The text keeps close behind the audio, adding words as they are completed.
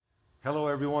Hello,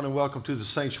 everyone, and welcome to the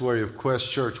Sanctuary of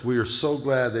Quest Church. We are so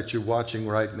glad that you're watching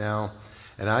right now,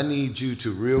 and I need you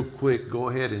to real quick go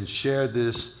ahead and share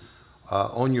this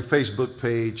on your Facebook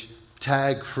page,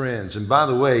 tag friends. And by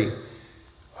the way,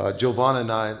 Giovanna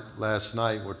and I last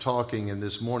night were talking, and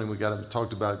this morning we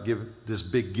talked about this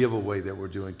big giveaway that we're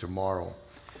doing tomorrow.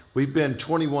 We've been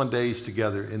 21 days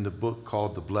together in the book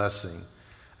called The Blessing,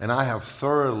 and I have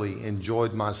thoroughly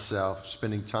enjoyed myself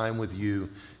spending time with you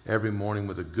every morning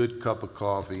with a good cup of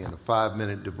coffee and a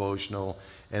 5-minute devotional,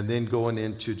 and then going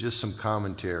into just some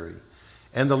commentary.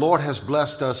 And the Lord has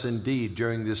blessed us indeed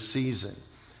during this season.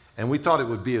 And we thought it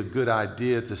would be a good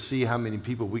idea to see how many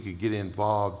people we could get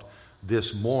involved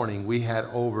this morning. We had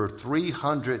over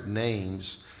 300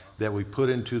 names that we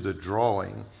put into the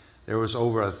drawing. There was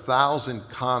over 1,000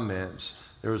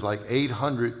 comments. There was like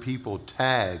 800 people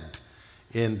tagged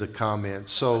in the comments.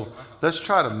 So let's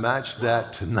try to match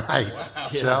that tonight,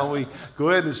 shall we? Go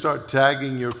ahead and start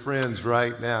tagging your friends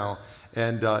right now,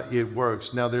 and it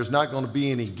works. Now, there's not going to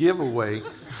be any giveaway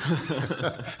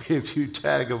if you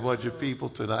tag a bunch of people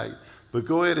tonight, but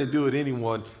go ahead and do it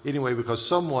anyway, because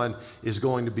someone is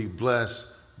going to be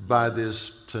blessed by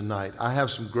this tonight. I have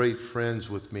some great friends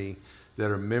with me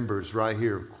that are members right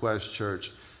here of Quest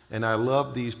Church, and I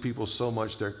love these people so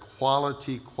much. They're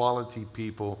quality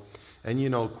people. And you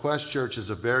know, Quest Church is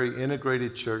a very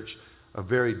integrated church, a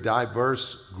very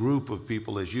diverse group of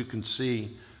people, as you can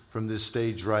see from this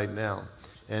stage right now.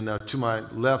 And to my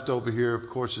left over here, of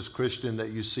course, is Christian that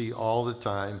you see all the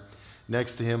time.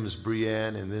 Next to him is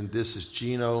Brianne, and then this is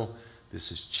Gino,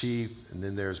 this is Chief, and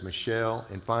then there's Michelle,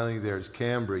 and finally there's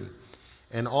Cambry.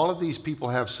 And all of these people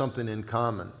have something in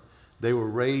common. They were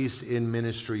raised in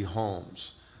ministry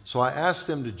homes. So I asked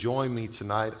them to join me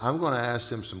tonight. I'm going to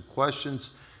ask them some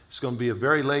questions. It's going to be a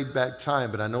very laid-back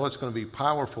time, but I know it's going to be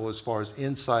powerful as far as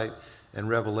insight and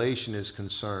revelation is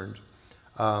concerned.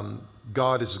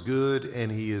 God is good, and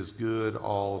He is good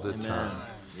all the time.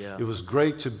 Yeah. It was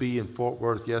great to be in Fort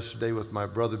Worth yesterday with my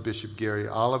brother, Bishop Gary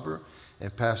Oliver,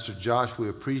 and Pastor Josh. We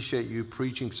appreciate you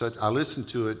preaching such. I listened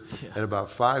to it at about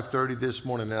 5:30 this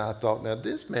morning, and I thought, now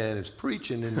this man is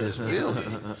preaching in this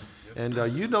building. And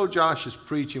you know Josh is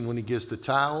preaching when he gets the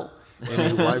towel and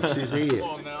he wipes his head.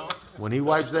 When he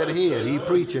wipes that head, he's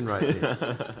preaching right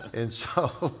there. And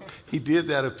so he did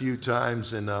that a few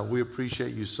times, and we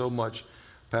appreciate you so much,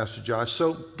 Pastor Josh.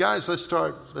 So, guys, let's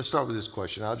start with this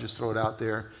question. I'll just throw it out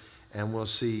there, and we'll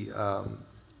see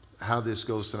how this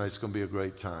goes tonight. It's going to be a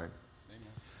great time. Amen.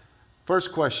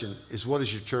 First question is, what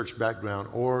is your church background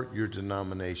or your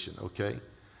denomination? Okay,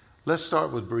 let's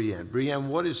start with Brianne. Brianne,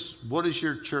 what is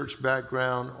your church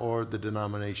background or the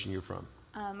denomination you're from?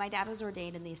 My dad was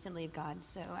ordained in the Assembly of God,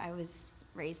 so I was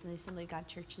raised in the Assembly of God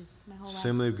churches my whole life.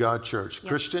 Assembly of God Church. Yep.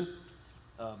 Christian?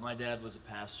 My dad was a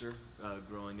pastor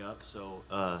growing up, so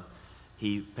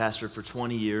he pastored for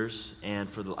 20 years, and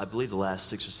for I believe the last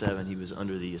 6 or 7, he was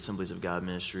under the Assemblies of God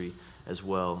ministry as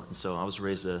well. And so I was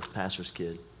raised a pastor's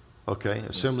kid. Okay,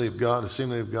 Assembly of God.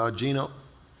 Gino?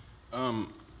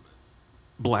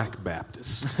 Black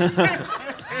Baptist. And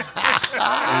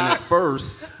at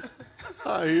first...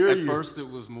 At first, it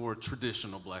was more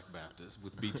traditional Black Baptist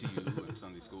with BTU and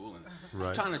Sunday school,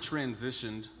 and kind of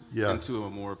transitioned into a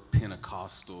more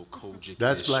Pentecostal, Kojic-ish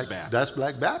Baptist. That's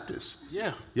Black Baptist.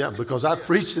 Yeah. Yeah, because I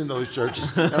preached in those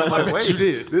churches. And I'm like, wait, you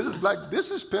did.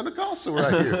 This is Pentecostal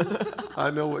right here.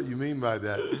 I know what you mean by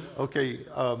that. Okay,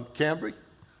 Cambry?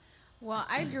 Well,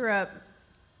 I grew up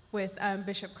with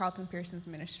Bishop Carlton Pearson's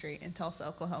ministry in Tulsa,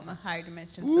 Oklahoma, Higher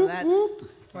Dimension. So that's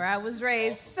where I was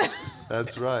raised.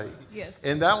 That's right. Yes.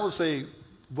 And that was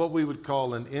what we would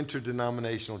call an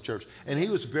interdenominational church. And he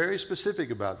was very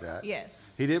specific about that. Yes.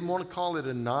 He didn't want to call it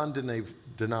a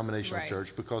non-denominational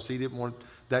church because he didn't want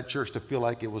that church to feel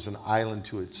like it was an island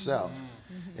to itself.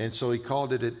 Mm-hmm. And so he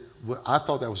called it, I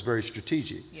thought that was very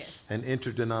strategic, an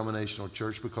interdenominational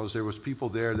church, because there was people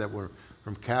there that were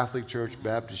from Catholic Church,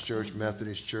 Baptist Church,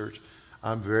 Methodist Church.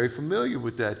 I'm very familiar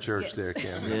with that church there,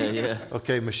 Cameron. Yeah.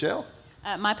 Okay, Michelle?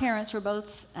 My parents were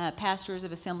both pastors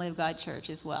of Assembly of God Church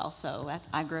as well, so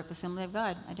I grew up Assembly of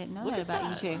God. I didn't know that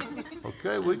about you two.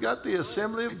 Okay, we got the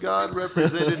Assembly of God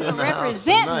represented in the house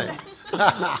tonight.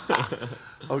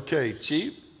 Okay,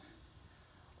 Chief?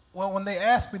 Well, when they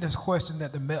asked me this question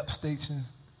at the MEP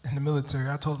stations in the military,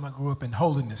 I told them I grew up in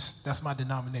holiness. That's my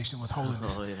denomination, was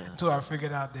holiness. Until I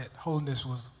figured out that holiness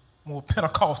was more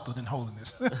Pentecostal than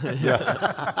holiness.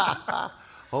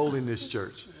 Holiness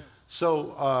Church.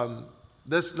 So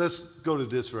let's go to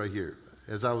this right here.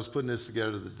 As I was putting this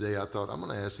together today, I thought, I'm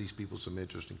going to ask these people some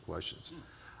interesting questions.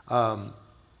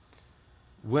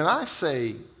 When I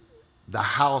say the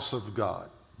house of God,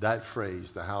 that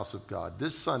phrase, the house of God.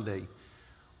 This Sunday,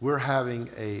 we're having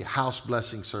a house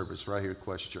blessing service right here at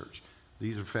Quest Church.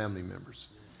 These are family members.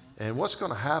 And what's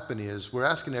going to happen is we're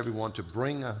asking everyone to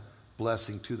bring a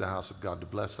blessing to the house of God, to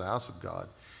bless the house of God.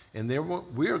 And then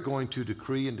we are going to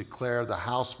decree and declare the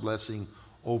house blessing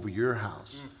over your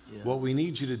house. Yeah. What we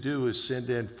need you to do is send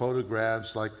in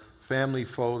photographs like family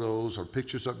photos or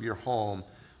pictures of your home,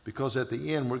 because at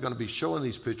the end we're going to be showing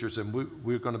these pictures, and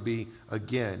we're going to be,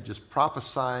 again, just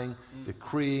prophesying,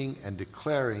 decreeing, and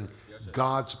declaring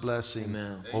God's blessing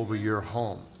over your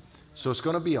home. So it's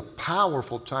going to be a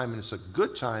powerful time, and it's a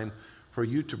good time for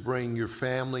you to bring your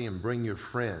family and bring your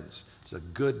friends. It's a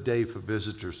good day for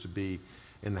visitors to be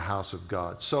in the house of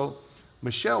God. So,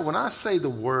 Michelle, when I say the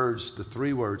words, the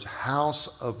three words,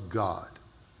 house of God,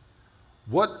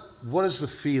 what is the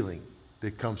feeling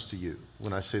that comes to you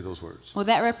when I say those words? Well,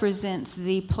 that represents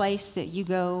the place that you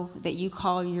go, that you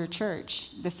call your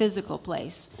church, the physical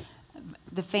place.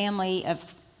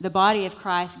 The body of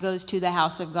Christ goes to the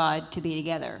house of God to be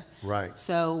together. Right.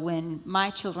 So when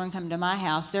my children come to my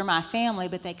house, they're my family,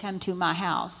 but they come to my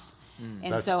house.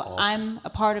 And so awesome. I'm a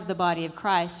part of the body of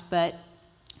Christ, but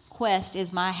Quest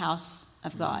is my house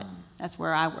of God. That's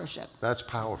where I worship. That's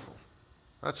powerful.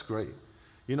 That's great.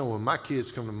 You know, when my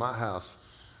kids come to my house,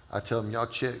 I tell them, y'all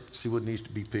check, see what needs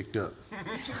to be picked up.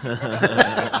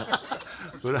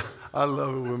 But I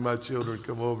love it when my children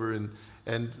come over, and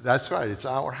that's right, it's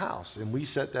our house. And we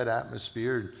set that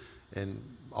atmosphere, and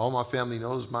all my family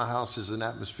knows my house is an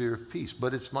atmosphere of peace,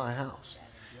 but it's my house.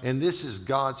 And this is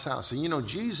God's house. And you know,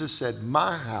 Jesus said,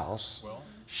 my house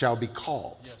shall be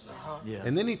called. Yeah.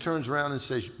 And then he turns around and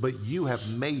says, but you have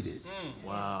made it.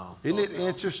 Wow. Isn't it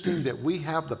interesting that we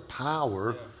have the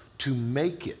power to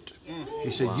make it? He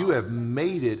said, you have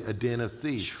made it a den of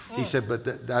thieves. He said, but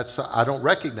that's I don't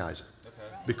recognize it,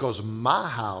 because my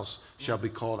house shall be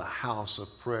called a house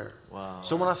of prayer. Wow.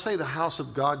 So when I say the house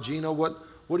of God, Gino, what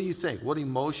do you think? What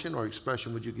emotion or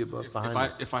expression would you give up behind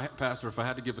that? Pastor, if I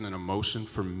had to give it an emotion,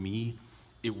 for me,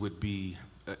 it would be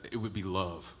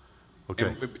love.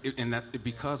 Okay. And that's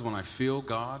because when I feel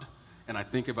God and I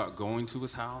think about going to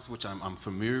his house, which I'm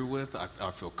familiar with,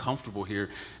 I feel comfortable here,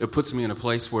 it puts me in a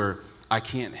place where I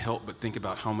can't help but think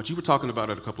about how much, you were talking about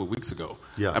it a couple of weeks ago,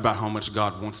 about how much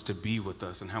God wants to be with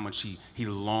us and how much he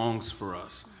longs for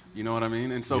us. You know what I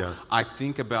mean? And so I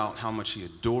think about how much he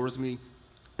adores me,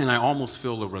 and I almost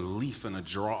feel a relief and a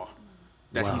draw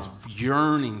that he's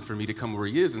yearning for me to come where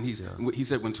he is. And he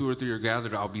said, when 2 or 3 are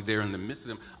gathered, I'll be there in the midst of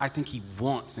them. I think he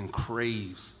wants and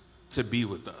craves to be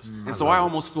with us. And so I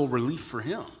almost feel relief for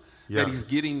him, that he's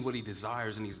getting what he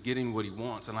desires and he's getting what he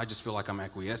wants. And I just feel like I'm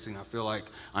acquiescing. I feel like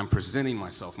I'm presenting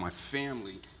myself, my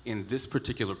family, in this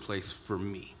particular place for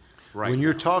me. Right when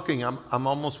you're talking, I'm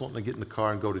almost wanting to get in the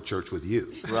car and go to church with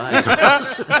you.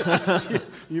 Right.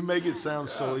 You make it sound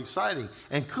so exciting.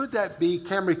 And could that be,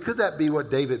 Camry, could that be what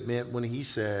David meant when he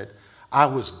said, I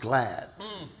was glad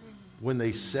when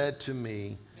they said to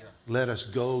me, let us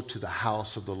go to the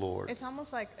house of the Lord? It's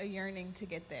almost like a yearning to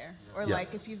get there. Or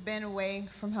like if you've been away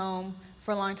from home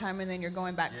for a long time and then you're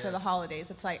going back for the holidays,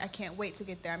 it's like, I can't wait to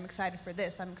get there. I'm excited for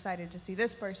this. I'm excited to see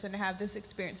this person, to have this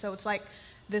experience. So it's like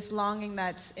this longing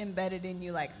that's embedded in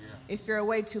you. Like if you're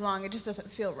away too long, it just doesn't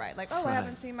feel right. Like, I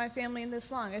haven't seen my family in this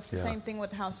long. It's the same thing with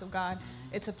the house of God.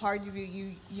 It's a part of you.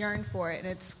 You yearn for it, and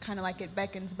it's kind of like it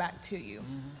beckons back to you.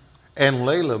 And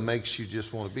Layla makes you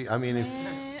just want to be. I mean,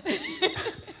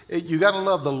 you got to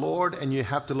love the Lord, and you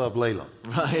have to love Layla.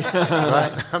 Right.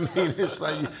 Right? I mean, it's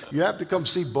like you have to come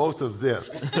see both of them.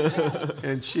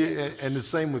 And the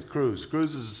same with Cruz.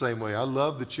 Cruz is the same way. I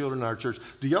love the children in our church.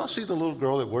 Do y'all see the little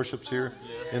girl that worships here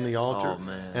in the altar? Oh,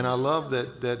 man. And I love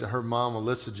that her mom,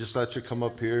 Alyssa, just lets her come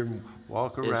up here and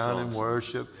walk around and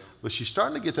worship. But she's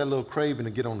starting to get that little craving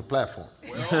to get on the platform.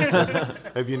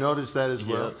 Have you noticed that as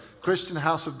well? Christian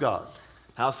House of God.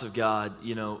 House of God,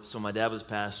 you know, so my dad was a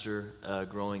pastor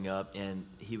growing up, and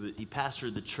he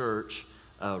pastored the church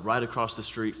right across the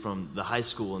street from the high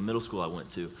school and middle school I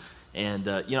went to. And,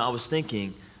 you know, I was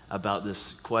thinking about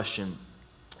this question,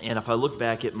 and if I look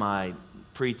back at my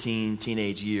preteen,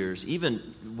 teenage years, even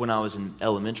when I was in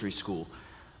elementary school,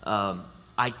 I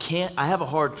have a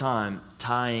hard time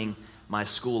tying my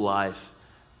school life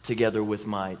together with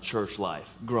my church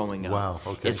life growing up. Wow,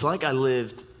 okay. It's like I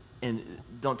lived in,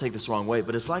 don't take this the wrong way,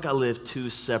 but it's like I lived 2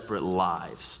 separate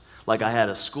lives. Like I had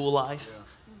a school life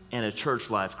and a church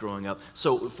life growing up.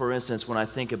 So, for instance, when I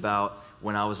think about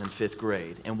when I was in 5th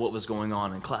grade and what was going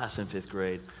on in class in 5th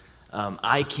grade,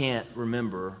 I can't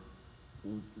remember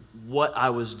what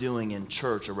I was doing in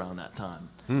church around that time.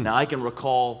 Now, I can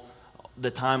recall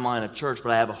the timeline of church,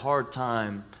 but I have a hard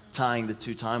time tying the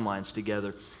 2 timelines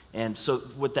together. And so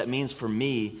what that means for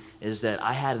me is that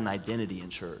I had an identity in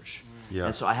church. Yeah.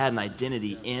 And so I had an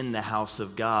identity in the house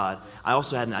of God. I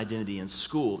also had an identity in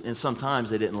school, and sometimes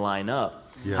they didn't line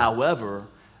up. Yeah. However,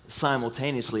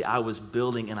 simultaneously, I was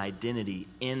building an identity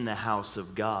in the house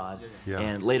of God. Yeah.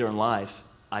 And later in life,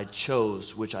 I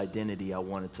chose which identity I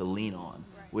wanted to lean on,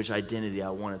 which identity I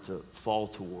wanted to fall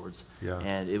towards. Yeah.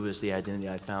 And it was the identity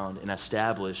I found and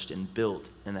established and built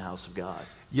in the house of God.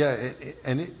 Yeah,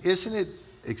 and isn't it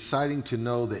exciting to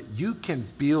know that you can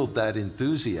build that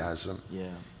enthusiasm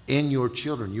in your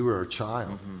children? You were a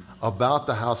child about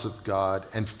the house of God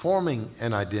and forming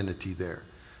an identity there.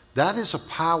 That is a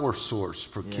power source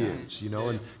for kids, you know,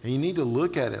 and you need to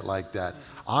look at it like that.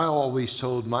 I always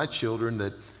told my children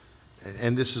that,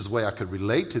 and this is the way I could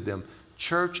relate to them,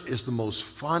 church is the most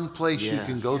fun place you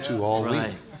can go to all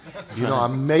week. You know, I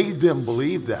made them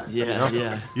believe that.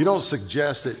 You don't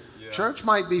suggest that church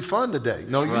might be fun today.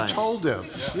 No, you told them.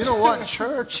 You know what?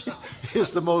 Church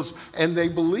is the most, and they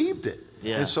believed it.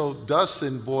 And so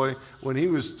Dustin, boy, when he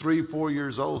was 3, 4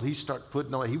 years old, he started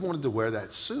putting on, he wanted to wear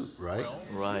that suit, right?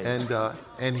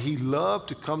 And he loved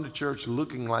to come to church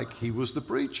looking like he was the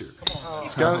preacher.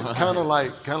 It's kind of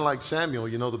like Samuel.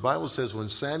 You know, the Bible says when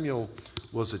Samuel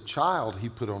was a child, he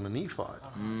put on an ephod.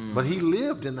 But he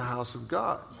lived in the house of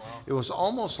God. It was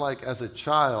almost like as a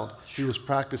child, he was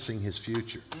practicing his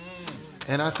future.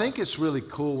 And I think it's really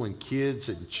cool when kids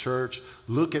in church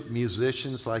look at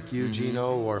musicians like you,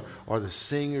 Gino, or the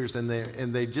singers, and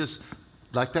they just,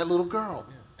 like that little girl,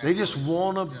 they just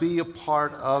want to be a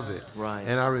part of it.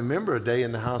 And I remember a day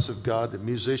in the house of God that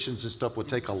musicians and stuff would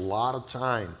take a lot of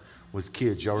time with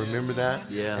kids. Y'all remember that?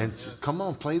 And come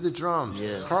on, play the drums.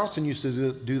 Carlton used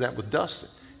to do that with Dustin.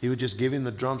 He would just give him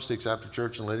the drumsticks after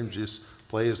church and let him just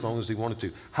play as long as he wanted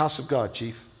to. House of God,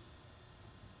 Chief.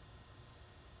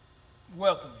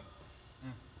 Welcoming.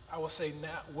 I would say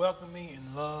now, welcoming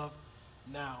and love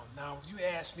now. Now, if you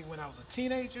asked me when I was a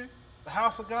teenager, the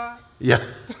house of God, we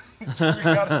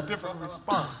got a different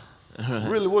response.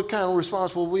 Really, what kind of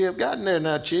response will we have gotten there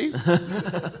now, Chief?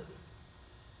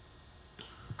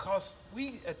 Because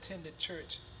we attended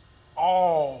church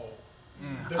all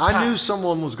the time. I knew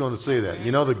someone was going to say that.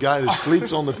 You know, the guy that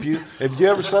sleeps on the pew. Have you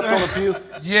ever slept on a pew?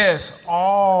 Yes,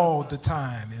 all the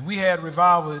time. And we had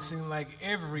revival, it seemed like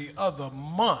every other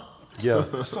month.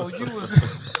 So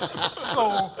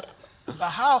so the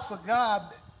house of God,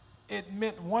 it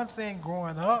meant one thing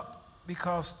growing up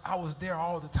because I was there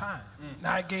all the time.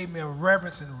 Now it gave me a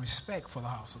reverence and a respect for the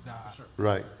house of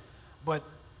God. But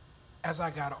as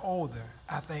I got older,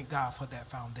 I thank God for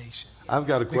that foundation. I've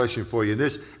got a question for you.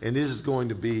 This is going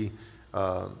to be,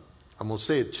 I'm going to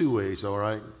say it 2 ways, all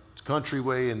right? Country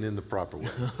way and then the proper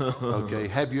way. Okay.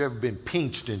 Have you ever been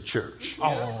pinched in church?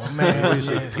 Oh, man. You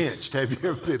say pinched. Have you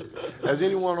ever been? Has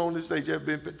anyone on this stage ever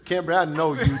been pinched? Cameron, I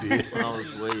know you did. When I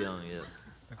was way young,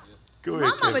 Go ahead.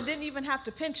 My mama didn't even have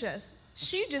to pinch us.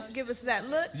 She just give us that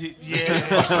look. She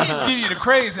didn't give you the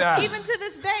crazy eye. Even to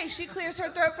this day, she clears her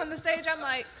throat from the stage. I'm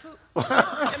like,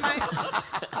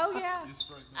 oh yeah,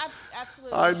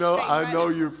 absolutely. I know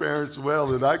your parents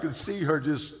well, and I can see her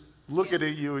just looking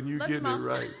at you and you getting it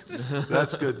right.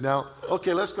 That's good. Now,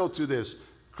 okay, let's go through this.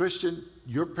 Christian,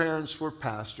 your parents were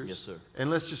pastors. Yes, sir. And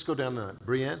let's just go down to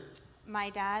Brianne. My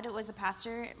dad was a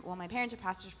pastor. Well, my parents were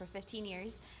pastors for 15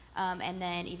 years, and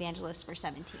then evangelists for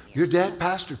 17 years. Your dad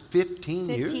pastored 15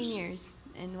 years? 15 years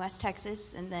in West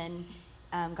Texas, and then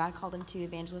God called him to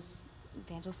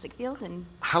evangelistic field. And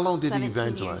how long did he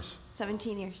evangelize?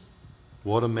 17 years.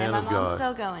 What a man of God. And my mom's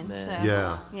still going. So,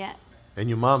 yeah. And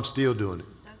your mom's still doing it.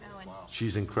 She's still going. Wow.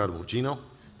 She's incredible. Gino?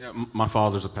 Yeah, my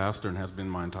father's a pastor and has been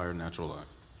my entire natural life.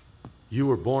 You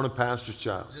were born a pastor's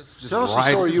child. Tell us the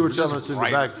story you were telling us in the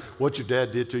back, what your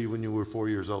dad did to you when you were 4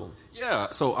 years old. Yeah,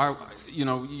 so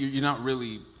you're not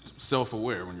really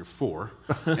self-aware when you're 4.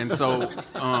 And so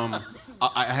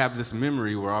I have this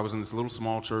memory where I was in this little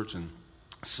small church in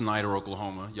Snyder,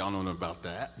 Oklahoma. Y'all know about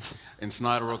that. In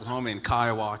Snyder, Oklahoma, in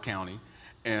Kiowa County.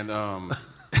 And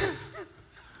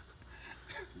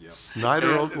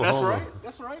Snyder, Oklahoma.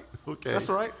 That's right. Okay. That's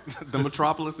right. The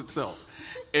metropolis itself.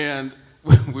 And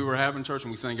we were having church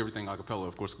and we sang everything a cappella,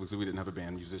 of course, because we didn't have a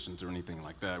band, musicians or anything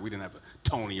like that. We didn't have a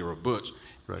Tony or a Butch,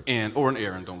 or an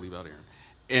Aaron. Don't leave out Aaron.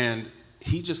 And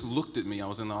he just looked at me. I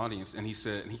was in the audience, and he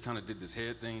said, and he kind of did this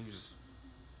head thing. He just,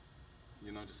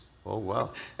 just. Oh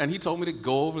wow! And he told me to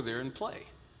go over there and play,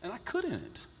 and I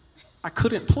couldn't. I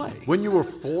couldn't play. When you were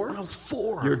 4? When I was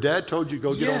 4. Your dad told you to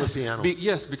go get on the piano?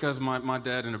 Yes, because my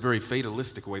dad, in a very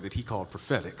fatalistic way that he called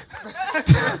prophetic,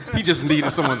 he just needed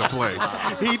someone to play.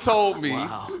 He told me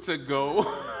to go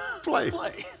play.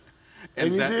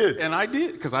 And you did. And I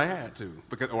did, because I had to,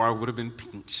 or I would have been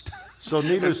pinched. So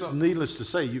needless to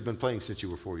say, you've been playing since you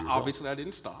were 4 years old. Obviously, I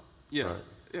didn't stop. Yeah, right.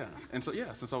 Yeah. And so,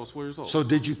 since I was 4 years old. So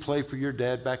did you play for your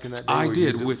dad back in that day? I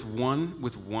did, with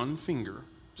one finger,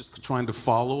 just trying to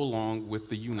follow along with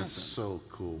the unison. That's so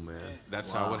cool, man.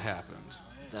 That's how it happened.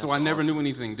 So I never knew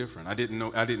anything different. I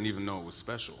didn't even know it was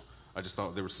special. I just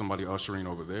thought there was somebody ushering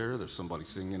over there. There's somebody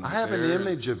singing. I have an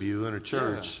image of you in a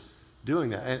church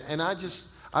doing that, and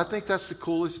I think that's the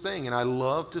coolest thing, and I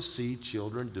love to see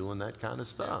children doing that kind of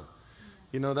stuff.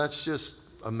 You know, that's just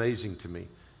amazing to me.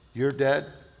 Your dad,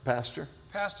 pastor?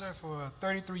 Pastor for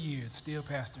 33 years, still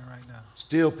pastoring right now.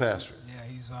 Still pastoring? Yeah,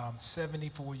 he's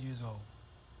 74 years old.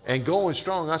 And going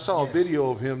strong. I saw a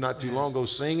video of him not too long ago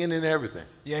singing and everything.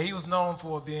 Yeah, he was known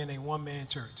for being a one-man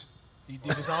church. He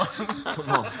did his own. Come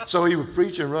on. So he would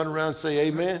preach and run around and say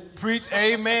amen? Preach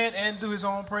amen and do his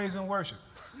own praise and worship.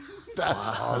 That's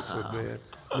awesome, man.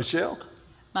 Michelle?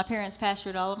 My parents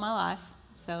pastored all of my life,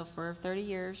 so for 30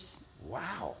 years.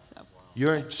 Wow. So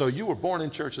So you were born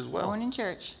in church as well? Born in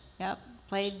church, yep.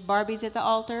 Played Barbies at the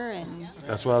altar and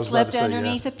that's what I was about to slept say,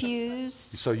 underneath the pews.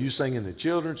 So you sang in the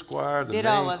children's choir, the did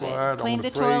main all of choir, it. Cleaned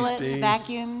the praise toilets, team.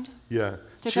 vacuumed. Yeah.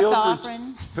 Took up the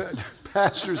offering.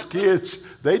 Pastors'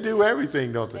 kids, they do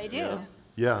everything, don't they? They do.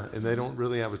 Yeah, and they don't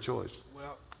really have a choice.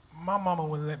 Well, my mama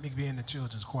wouldn't let me be in the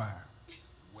children's choir.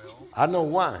 Well, I know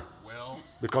why. Well,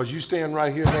 because you stand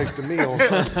right here next to me on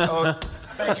Sunday. Oh,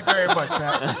 thank you very much,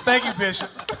 Pat. Thank you, Bishop.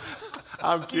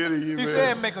 I'm kidding you, man. He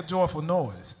said make a joyful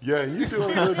noise. Yeah, you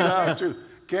doing a good job, too.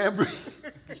 Cambry,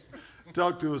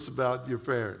 talk to us about your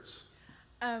parents.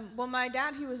 Well, my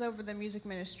dad, he was over the music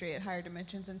ministry at Higher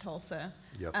Dimensions in Tulsa.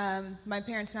 Yep. My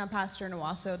parents now pastor in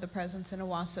Owasso, the Presence in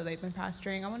Owasso. They've been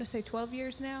pastoring, I want to say 12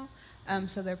 years now.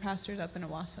 So they're pastors up in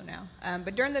Owasso now.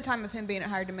 But during the time of him being at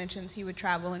Higher Dimensions, he would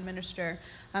travel and minister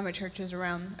at churches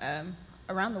around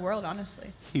the world,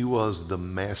 honestly. He was the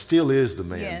man, still is the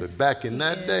man. Yes, but back in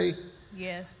that day,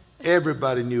 yes,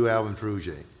 everybody knew Alvin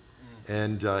Frugier.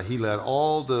 And he led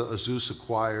all the Azusa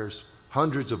choirs,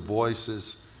 hundreds of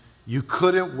voices. You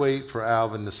couldn't wait for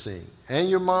Alvin to sing. And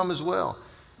your mom as well.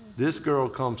 This girl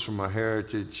comes from a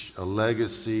heritage, a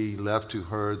legacy left to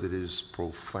her that is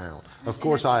profound. Of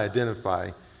course, I identify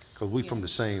because we're from the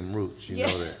same roots. You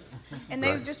know that. And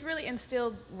they just really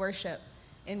instilled worship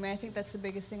in me. I think that's the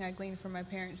biggest thing I gleaned from my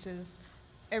parents is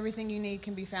everything you need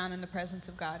can be found in the presence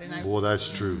of God. And Boy, that's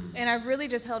true. And I've really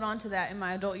just held on to that in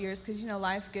my adult years because,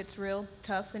 life gets real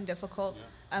tough and difficult.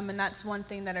 And that's one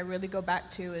thing that I really go back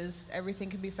to is everything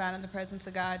can be found in the presence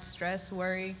of God. Stress,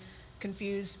 worry,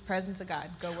 confused, presence of God.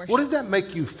 Go worship. What did that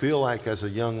make you feel like as a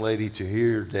young lady to hear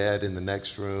your dad in the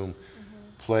next room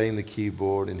playing the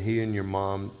keyboard and he and your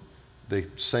mom, they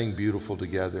sang beautiful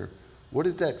together? What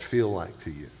did that feel like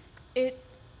to you?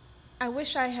 I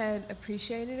wish I had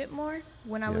appreciated it more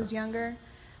when I was younger.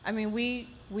 I mean, we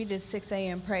did 6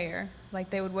 a.m. prayer. Like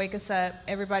they would wake us up,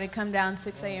 everybody come down,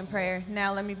 6 a.m. prayer.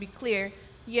 Now let me be clear.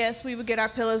 Yes, we would get our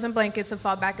pillows and blankets and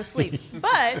fall back asleep.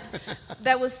 But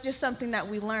that was just something that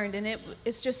we learned. And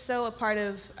it's just so a part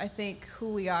of, I think, who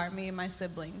we are, me and my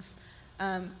siblings.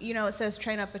 It says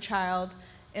train up a child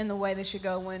in the way they should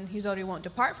go when he's older, he won't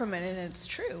depart from it. And it's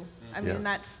true. I mean,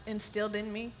 that's instilled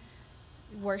in me.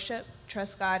 Worship,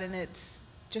 trust God, and it's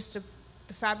just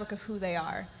the fabric of who they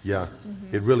are. Yeah,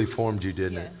 it really formed you,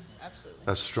 didn't it? Yes, absolutely.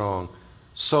 That's strong.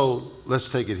 So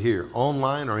let's take it here,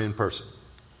 online or in person?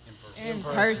 In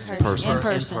person.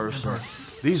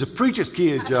 These are preacher's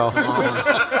kids, y'all.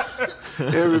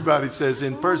 Everybody says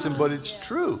in person, but it's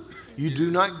true. You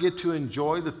do not get to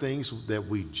enjoy the things that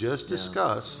we just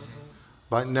discussed.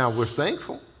 But now we're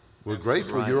thankful. We're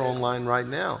grateful you're online right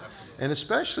now. And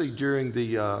especially during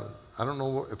the, I don't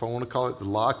know if I want to call it the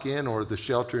lock-in or the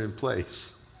shelter in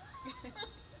place.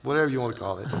 Whatever you want to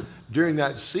call it. During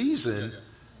that season,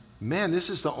 man, this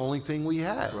is the only thing we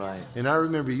had. Right. And I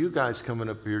remember you guys coming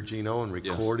up here, Gino, and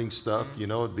recording stuff.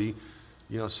 It'd be,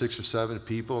 6 or 7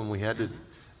 people, and we had to,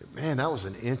 man, that was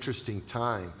an interesting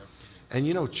time.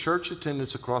 And, church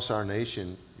attendance across our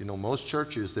nation, most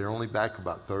churches, they're only back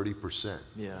about 30%.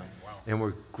 Yeah. And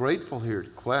we're grateful here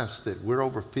at Quest that we're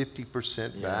over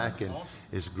 50% back, and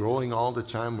it's growing all the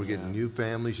time. We're getting new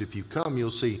families. If you come, you'll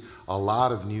see a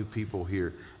lot of new people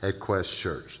here at Quest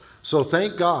Church. So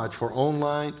thank God for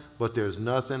online, but there's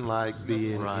nothing like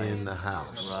being in the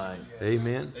house. Right.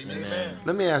 Amen? Amen.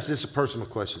 Let me ask this a personal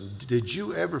question. Did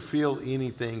you ever feel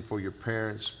anything for your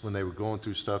parents when they were going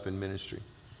through stuff in ministry?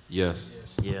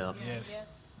 Yes. Yeah. Yes.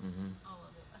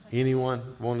 Anyone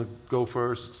want to go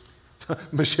first?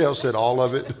 Michelle said all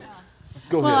of it.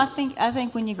 Go ahead. Well, I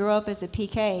think when you grow up as a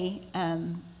PK,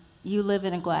 you live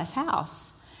in a glass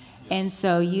house. And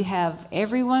so you have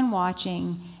everyone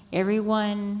watching,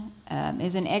 everyone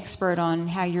is an expert on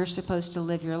how you're supposed to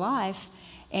live your life.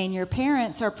 And your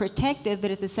parents are protective, but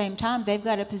at the same time, they've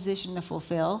got a position to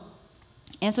fulfill.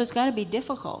 And so it's got to be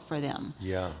difficult for them.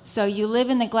 Yeah. So you live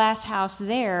in the glass house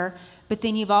there, but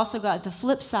then you've also got the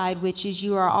flip side, which is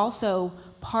you are also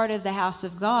part of the house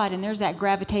of God. And there's that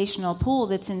gravitational pull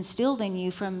that's instilled in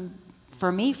you from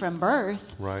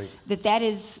birth. Right. That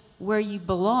is where you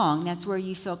belong. That's where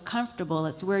you feel comfortable.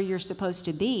 It's where you're supposed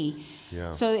to be.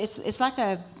 Yeah. So it's like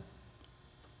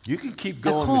you can keep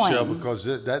going, Michelle, because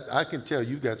that I can tell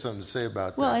you've got something to say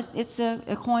about that. Well, it's a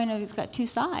coin it's got two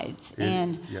sides.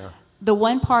 Yeah. The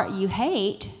one part you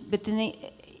hate, but then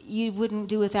you wouldn't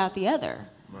do without the other.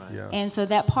 Right. Yeah. And so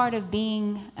that part of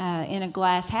being in a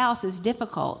glass house is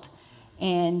difficult.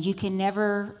 And you can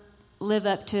never live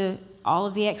up to all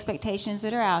of the expectations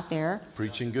that are out there.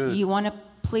 Preaching good. You want to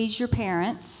please your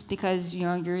parents because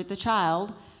you're the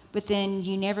child, but then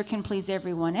you never can please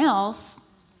everyone else,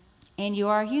 and you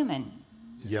are human.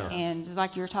 Yeah. And just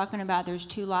like you were talking about, there's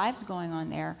two lives going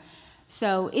on there.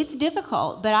 So it's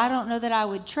difficult, but I don't know that I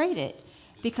would trade it,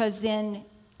 because then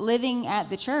living at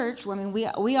the church, I mean,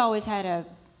 we always had a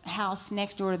house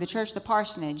next door to the church, the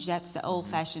parsonage. That's the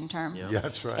old-fashioned term. Yeah. Yeah,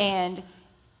 that's right. And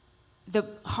the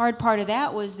hard part of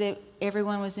that was that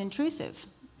everyone was intrusive.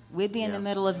 We'd be in the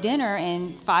middle of dinner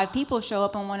and 5 people show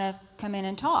up and want to come in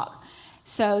and talk.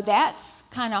 So that's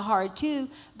kind of hard too.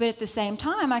 But at the same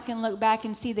time, I can look back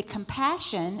and see the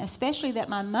compassion, especially that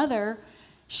my mother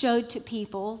showed to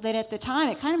people, that at the time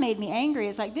it kind of made me angry.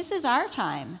 It's like, this is our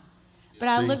time. But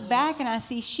I look back and I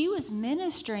see she was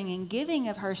ministering and giving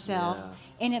of herself,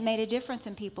 and it made a difference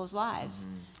in people's lives.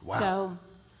 Mm-hmm. Wow. So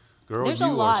Girl, there's a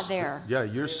lot there. Yeah,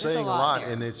 you're There's saying a lot,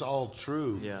 there. and it's all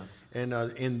true. Yeah. And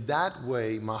in that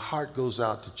way, my heart goes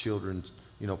out to children,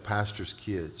 pastors'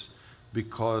 kids,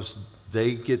 because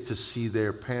they get to see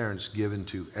their parents given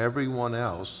to everyone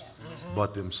else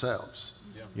but themselves.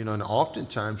 Yeah. And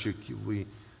oftentimes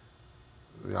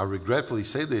I regretfully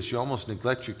say this, you almost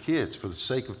neglect your kids for the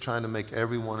sake of trying to make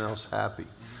everyone else happy.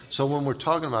 So when we're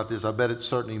talking about this, I bet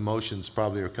certain emotions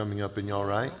probably are coming up in y'all,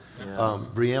 right? Yeah.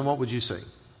 Brianne, what would you say?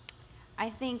 I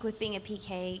think with being a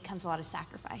PK comes a lot of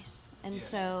sacrifice. And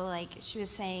so, like she was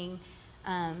saying,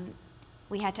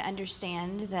 we had to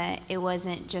understand that it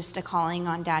wasn't just a calling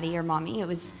on daddy or mommy. It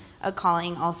was a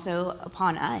calling also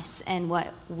upon us and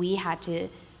what we had to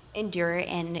endure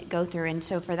and go through. And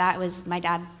so for that, my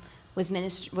dad was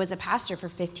a pastor for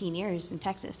 15 years in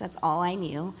Texas. That's all I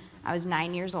knew. I was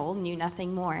 9 years old, knew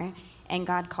nothing more. And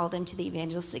God called him to the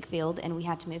evangelistic field, and we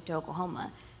had to move to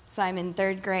Oklahoma. So I'm in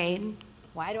 3rd grade.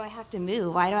 Why do I have to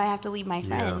move? Why do I have to leave my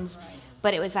friends? Yeah.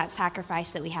 But it was that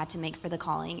sacrifice that we had to make for the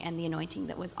calling and the anointing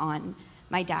that was on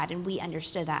my dad. And we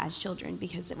understood that as children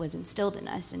because it was instilled in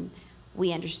us, and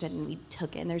we understood and we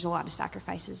took it. And there's a lot of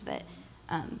sacrifices that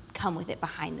come with it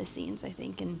behind the scenes, I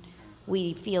think. And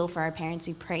we feel for our parents.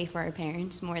 We pray for our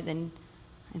parents more than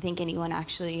I think anyone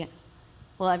actually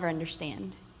will ever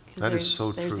understand. That is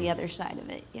so true. There's the other side of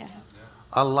it, yeah.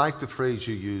 I like the phrase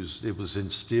you used. It was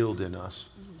instilled in us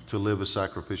to live a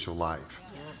sacrificial life.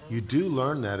 Yeah. You do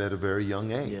learn that at a very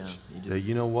young age. Yeah, you do. That,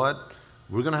 you know what?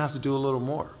 We're going to have to do a little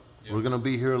more. Yeah. We're going to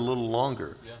be here a little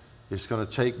longer. Yeah. It's going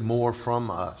to take more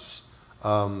from us.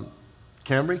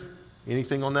 Camry,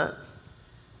 anything on that?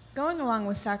 Going along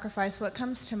with sacrifice, what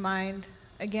comes to mind,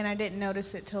 again, I didn't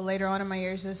notice it till later on in my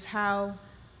years, is how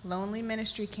lonely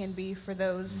ministry can be for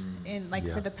those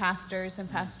for the pastors and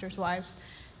pastors' wives.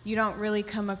 You don't really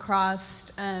come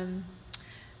across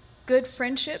good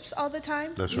friendships all the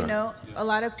time. That's right. Yeah. A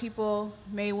lot of people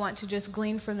may want to just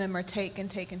glean from them or take and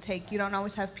take and take. You don't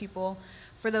always have people,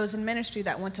 for those in ministry,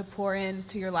 that want to pour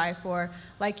into your life, or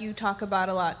like you talk about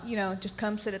a lot, just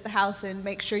come sit at the house and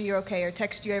make sure you're okay, or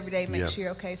text you every day, make sure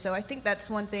you're okay. So I think that's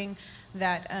one thing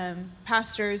that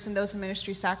pastors and those in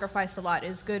ministry sacrifice a lot,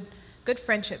 is good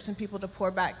friendships and people to pour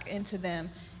back into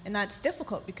them. And that's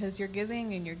difficult because you're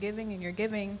giving and you're giving and you're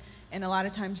giving, and a lot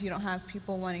of times you don't have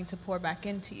people wanting to pour back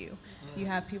into you. You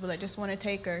have people that just want to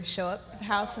take or show up at the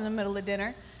house in the middle of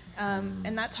dinner,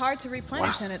 and that's hard to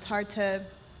replenish. And it's hard to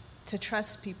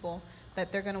trust people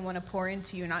that they're going to want to pour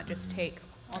into you, not just take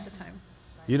all the time.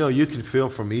 You can feel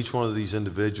from each one of these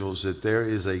individuals that there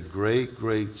is a great,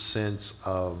 great sense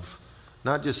of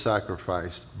not just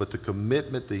sacrifice, but the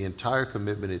commitment, the entire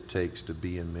commitment it takes to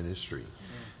be in ministry.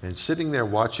 And sitting there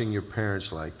watching your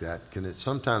parents like that can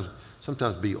sometimes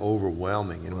be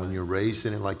overwhelming. And when you're raised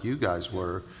in it like you guys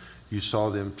were, you saw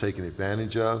them taken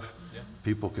advantage of,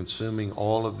 people consuming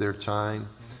all of their time.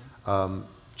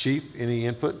 Chief, any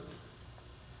input?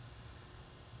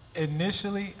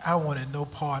 initially, I wanted no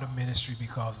part of ministry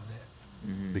because of that.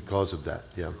 Mm-hmm. Because of that,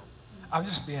 yeah. I'm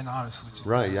just being honest with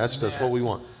you. Right, that's what we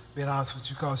want. Being honest with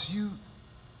you, because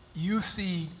you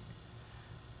see,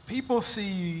 people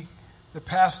see the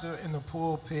pastor in the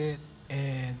pulpit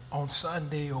and on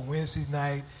Sunday or Wednesday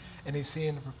night, and they see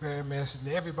in the prepared message,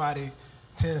 and everybody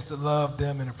tends to love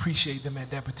them and appreciate them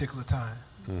at that particular time.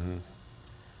 Mm-hmm.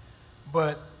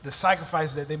 But the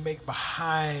sacrifices that they make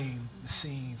behind the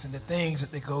scenes and the things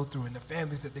that they go through and the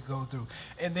families that they go through.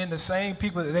 And then the same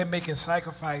people that they're making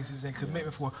sacrifices and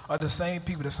commitment for are the same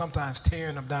people that sometimes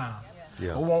tearing them down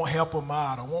or won't help them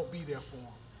out or won't be there for them.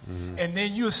 Mm-hmm. And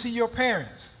then you'll see your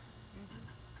parents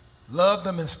love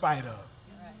them in spite of.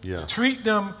 Yeah. Treat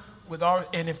them with all,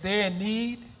 and if they're in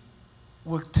need,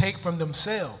 will take from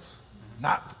themselves,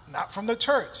 not from the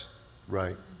church.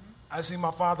 Right. I see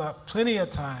my father plenty of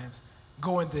times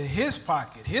go into his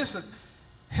pocket,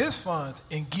 his funds,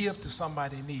 and give to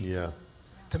somebody in need. Yeah.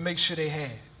 To make sure they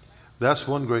have. That's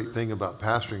one great thing about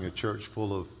pastoring a church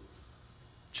full of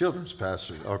children's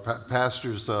pastors, or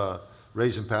pastors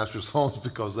raising pastors' homes,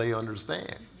 because they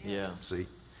understand. Yeah. See?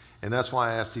 And that's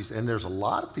why I asked these, and there's a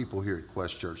lot of people here at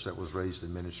Quest Church that was raised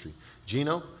in ministry.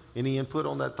 Gino, any input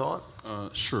on that thought?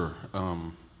 Sure.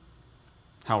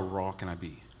 How raw can I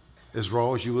be? As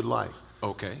raw as you would like.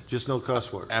 Okay. Just no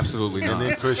cuss words. Absolutely not. And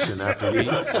then Christian after me.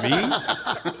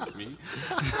 Me?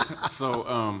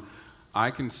 So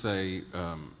I can say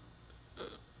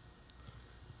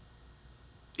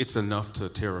it's enough to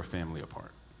tear a family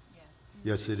apart.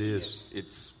 Yes, it is.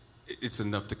 It's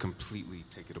enough to completely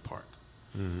take it apart.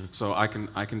 Mm-hmm. So I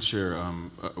can share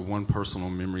one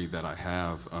personal memory that I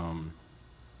have.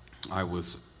 I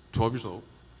was 12 years old,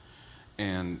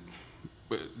 and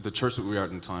the church that we were at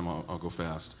in the time, I'll go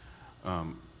fast.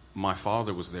 My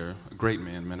father was there, a great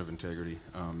man of integrity,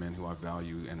 man who I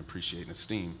value and appreciate and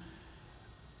esteem.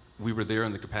 We were there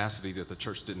in the capacity that the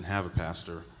church didn't have a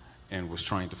pastor and was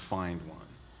trying to find one.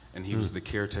 And he was the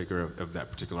caretaker of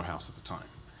that particular house at the time.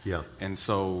 Yeah. And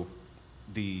so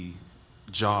the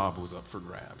job was up for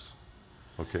grabs.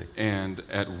 Okay. And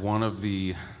at one of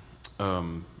the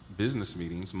business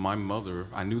meetings, my mother,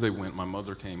 I knew they went, my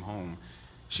mother came home.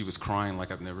 She was crying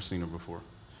like I've never seen her before.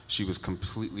 She was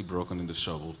completely broken and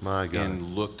disheveled. My God.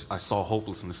 And I saw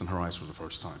hopelessness in her eyes for the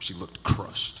first time. She looked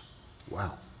crushed.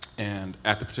 Wow. And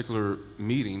at the particular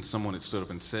meeting, someone had stood up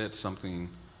and said something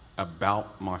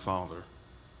about my father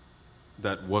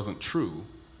that wasn't true,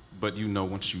 but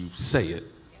once you say it,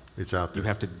 it's out there. You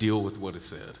have to deal with what is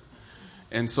said.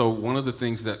 And so one of the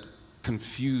things that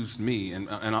confused me, and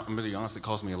I'm going to be honest, it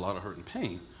caused me a lot of hurt and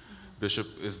pain, Bishop,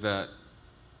 is that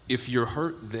if you're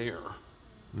hurt there,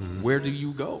 where do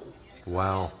you go?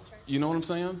 Wow. You know what I'm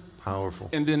saying? Powerful.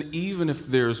 And then even if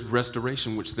there's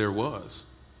restoration, which there was,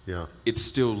 it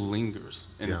still lingers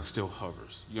and it still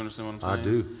hovers. You understand what I'm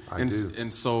saying? I do.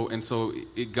 And so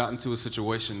it got into a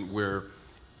situation where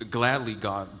gladly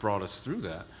God brought us through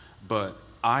that. But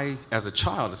I, as a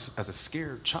child, as a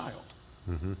scared child,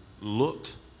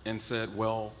 looked and said,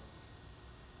 well,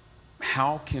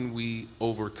 how can we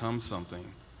overcome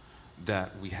something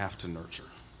that we have to nurture?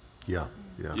 Yeah.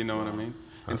 You know what I mean?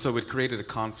 And so it created a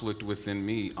conflict within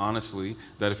me, honestly,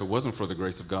 that if it wasn't for the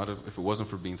grace of God, if it wasn't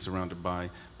for being surrounded by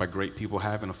great people,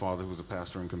 having a father who was a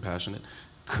pastor and compassionate,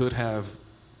 could have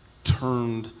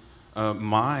turned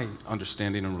my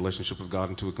understanding and relationship with God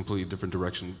into a completely different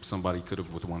direction somebody could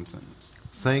have with one sentence.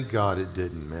 Thank God it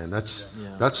didn't, man.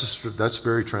 That's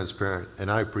very transparent,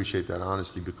 and I appreciate that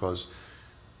honesty, because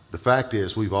the fact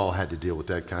is we've all had to deal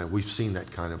with we've seen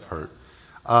that kind of hurt.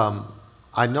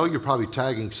 I know you're probably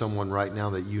tagging someone right now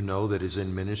that you know that is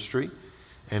in ministry,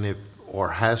 or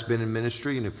has been in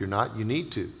ministry, and if you're not, you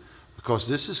need to, because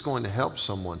this is going to help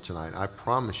someone tonight. I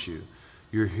promise you.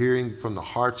 You're hearing from the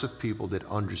hearts of people that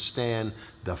understand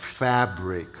the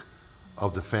fabric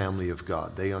of the family of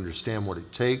God. They understand what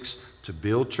it takes to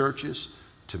build churches,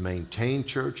 to maintain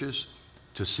churches,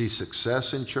 to see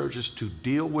success in churches, to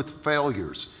deal with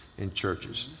failures in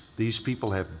churches. These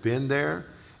people have been there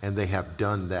and they have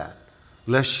done that.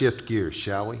 Let's shift gears,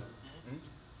 shall we?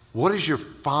 What is your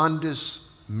fondest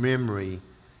memory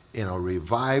in a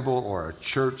revival or a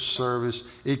church service?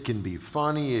 It can be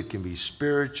funny, it can be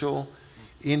spiritual,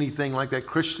 anything like that.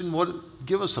 Christian,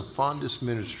 give us a fondest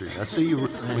ministry. I see you,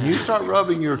 when you start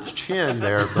rubbing your chin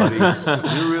there, buddy,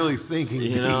 you're really thinking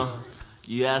deep.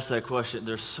 You asked that question,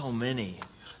 there's so many.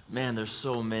 Man, there's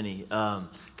so many.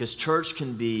 Because church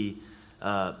can be,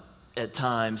 at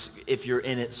times, if you're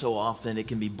in it so often, it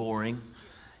can be boring.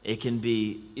 It can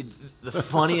be, the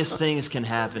funniest things can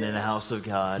happen in a house of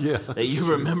God that you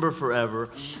remember forever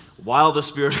while the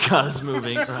Spirit of God is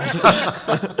moving,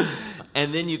 right?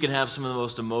 And then you can have some of the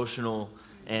most emotional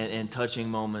and touching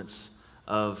moments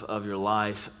of your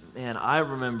life. And I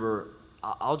remember,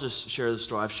 I'll just share the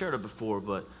story. I've shared it before,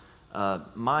 but one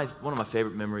of my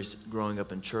favorite memories growing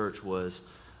up in church was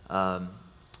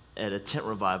at a tent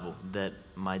revival that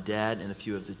my dad and a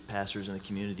few of the pastors in the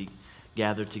community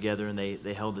gathered together, and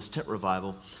they held this tent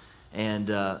revival. And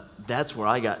that's where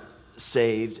I got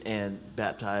saved and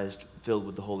baptized, filled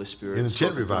with the Holy Spirit. In a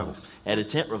tent revival? At a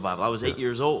tent revival. I was 8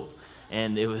 years old,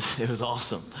 and it was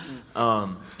awesome.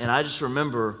 And I just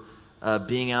remember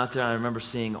being out there. I remember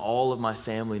seeing all of my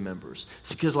family members.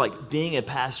 Because like being a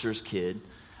pastor's kid,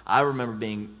 I remember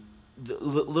being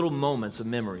little moments of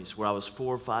memories where I was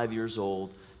 4 or 5 years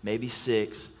old, maybe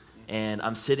 6, and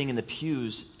I'm sitting in the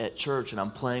pews at church and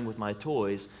I'm playing with my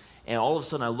toys, and all of a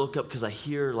sudden I look up because I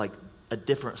hear like a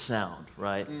different sound,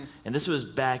 right? And this was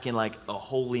back in like a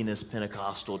holiness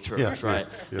Pentecostal church, right?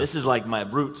 Yeah. This is like my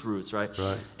roots, right?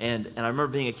 And I remember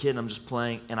being a kid and I'm just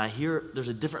playing, and I hear there's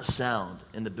a different sound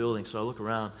in the building, so I look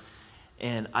around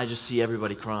and I just see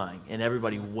everybody crying and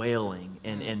everybody wailing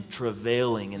and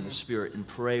travailing in the Spirit in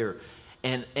prayer.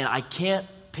 And I can't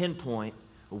pinpoint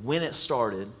when it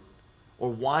started or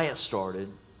why it started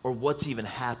or what's even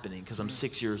happening because I'm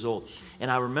 6 years old. And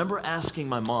I remember asking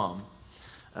my mom,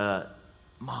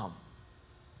 Mom,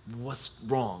 what's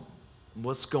wrong?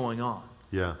 What's going on?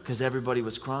 Yeah. Because everybody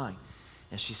was crying.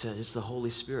 And she said, it's the Holy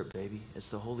Spirit, baby. It's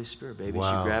the Holy Spirit, baby.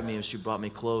 Wow. She grabbed me and she brought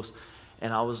me close.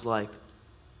 And I was like,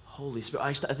 Holy Spirit.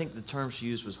 I think the term she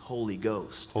used was Holy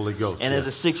Ghost. Holy Ghost. And as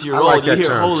a 6-year-old, you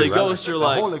hear Holy Ghost, you're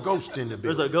like, Holy Ghost in the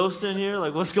building. There's a ghost in here?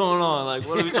 Like, what's going on? Like,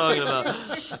 what are we talking about?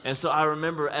 And so I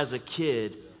remember as a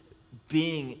kid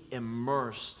being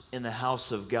immersed in the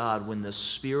house of God when the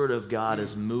Spirit of God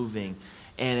is moving.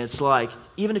 And it's like,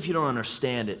 even if you don't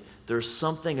understand it, there's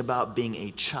something about being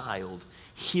a child,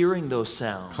 hearing those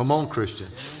sounds. Come on, Christian.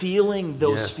 Feeling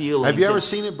those feelings. Have you ever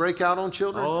seen it break out on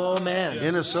children? Oh, man.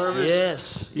 In a service?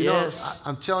 Yes. You know,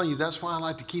 I'm telling you, that's why I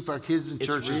like to keep our kids in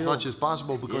church as much as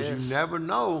possible, because you never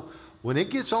know. When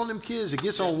it gets on them kids, it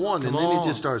gets on one, and then it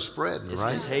just starts spreading, it's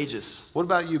right? It's contagious. What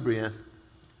about you, Brianne?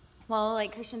 Well,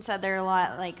 like Christian said, there are a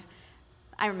lot, like,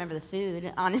 I remember the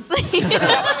food, honestly.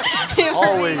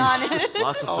 Always.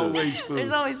 Lots of food. Always food.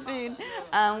 There's always food.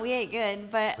 We ate good,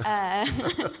 but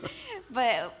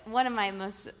but one of my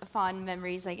most fond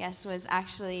memories, I guess, was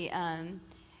actually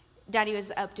Daddy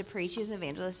was up to preach. He was an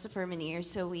evangelist for many years,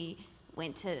 so we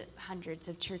went to hundreds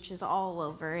of churches all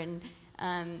over, and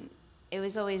it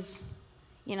was always,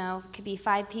 you know, could be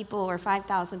 5 people or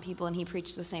 5,000 people, and he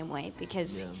preached the same way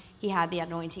because he had the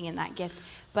anointing and that gift.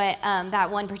 But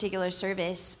that one particular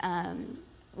service,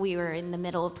 we were in the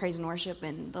middle of praise and worship,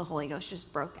 and the Holy Ghost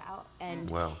just broke out, and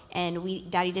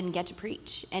Daddy didn't get to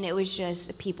preach, and it was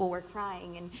just people were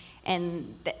crying,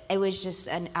 and it was just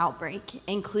an outbreak,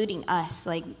 including us,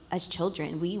 like as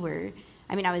children. We were.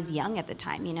 I mean, I was young at the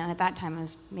time, you know. At that time, I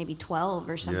was maybe 12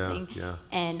 or something,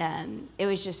 and it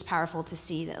was just powerful to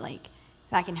see that, like,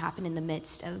 that can happen in the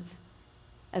midst of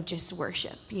just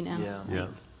worship, you know. Yeah.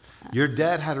 Your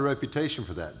dad had a reputation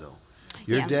for that, though.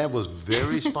 Your dad was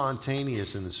very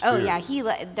spontaneous in the Spirit. Oh yeah,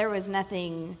 there was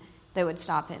nothing that would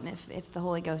stop him if the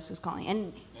Holy Ghost was calling.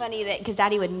 And funny that because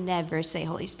Daddy would never say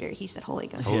Holy Spirit, he said Holy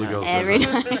Ghost. Holy Ghost. Every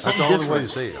time. That's the only way to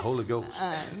say it, Holy Ghost.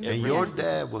 And your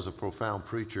dad was a profound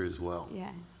preacher as well. Yeah.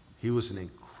 He was an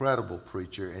incredible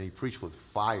preacher, and he preached with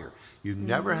fire. You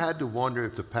never had to wonder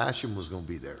if the passion was going to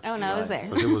be there. Oh no, it was there.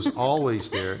 Because it was always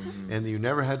there, and you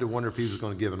never had to wonder if he was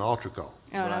going to give an altar call.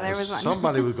 Oh no, there was one.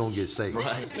 Somebody was going to get saved.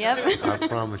 Right. Yep. I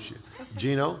promise you.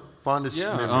 Gino, fondest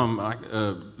memory?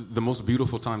 The most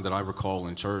beautiful time that I recall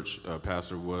in church,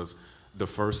 Pastor, was the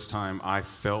first time I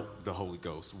felt the Holy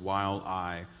Ghost while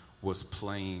I was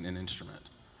playing an instrument.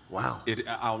 Wow.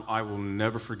 I will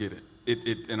never forget it.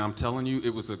 And I'm telling you,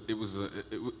 it was an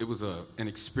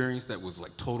experience that was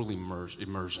like totally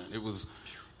immersion. It was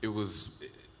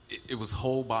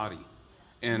whole body.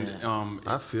 And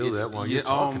I feel that while you're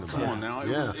talking about it. Come on now.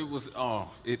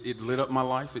 It lit up my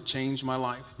life. It changed my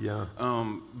life. Yeah.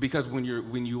 Because when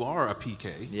you are a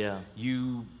PK,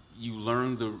 you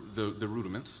learn the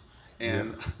rudiments.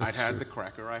 And I had the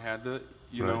cracker. I had the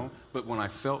know. But when I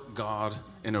felt God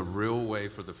in a real way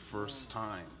for the first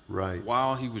time,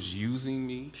 while He was using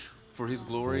me for His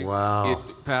glory,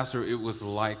 Pastor, it was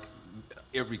like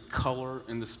every color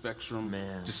in the spectrum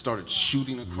just started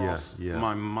shooting across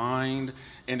my mind,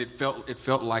 and it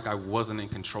felt like I wasn't in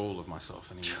control of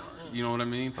myself anymore. You know what I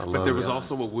mean? But there was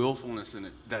also a willfulness in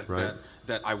it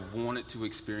that I wanted to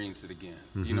experience it again.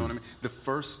 Mm-hmm. You know what I mean? The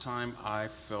first time I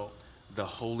felt the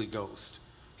Holy Ghost,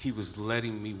 He was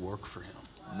letting me work for Him.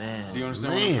 Man. Do you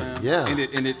understand what I'm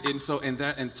saying?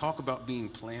 Yeah. And talk about being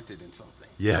planted in something.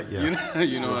 Yeah.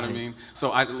 You know what I mean?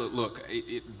 So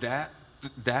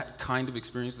that kind of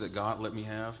experience that God let me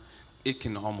have, it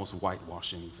can almost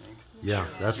whitewash anything. Yeah,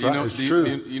 that's right. It's true.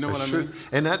 You know what I mean?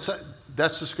 And that's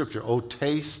the scripture. Oh,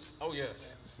 taste. Oh,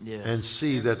 yes. Yeah. And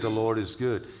see that the Lord is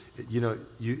good. You know,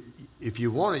 if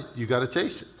you want it, you got to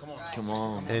taste it. Come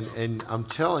on. And I'm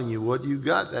telling you, what you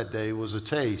got that day was a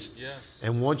taste. Yes.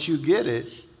 And once you get it,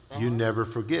 you never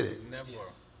forget it. Never.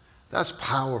 That's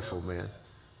powerful, man.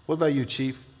 What about you,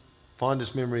 Chief?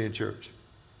 Fondest memory in church?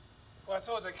 Well, I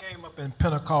told you I came up in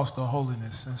Pentecostal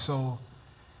holiness, and so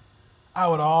I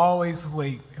would always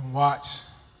wait and watch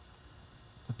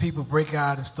the people break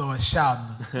out and start shouting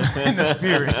in the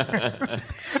spirit.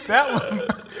 That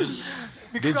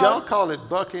one. Did y'all call it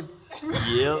bucking?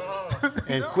 Yep.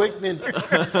 And quickening?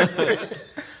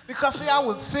 Because, see, I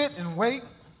would sit and wait,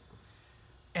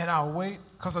 and I would wait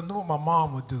because I knew what my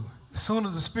mom would do. As soon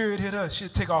as the spirit hit her,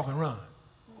 she'd take off and run.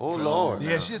 Oh, Lord.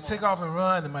 Yeah, she'd take off and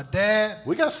run, and my dad...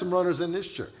 We got some runners in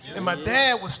this church. And my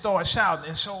dad would start shouting.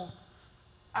 And so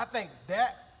I think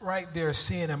that right there is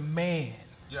seeing a man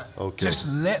just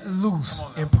let loose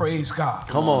and praise God.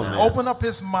 Come on, man. Open up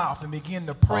his mouth and begin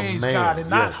to praise God and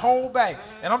not hold back.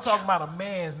 And I'm talking about a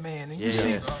man's man. And you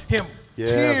see him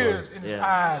tears in his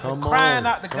eyes and crying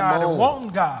out to God and wanting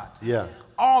God. Yeah.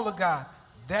 All of God.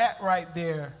 That right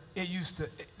there,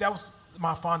 that was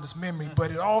my fondest memory.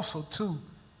 But it also, too,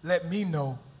 let me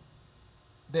know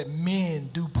that men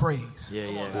do praise.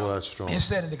 Yeah. Well, that's strong. It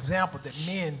set an example that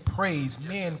men praise,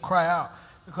 men cry out.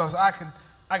 Because I can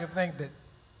think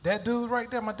that dude right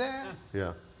there, my dad,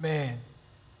 man,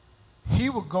 he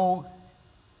would go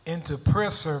into prayer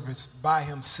service by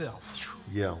himself.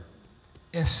 Yeah.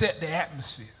 And set the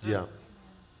atmosphere. Yeah.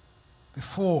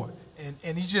 Before.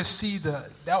 And you just see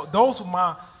those were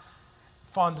my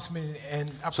fondest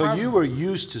memories. So you were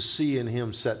used to seeing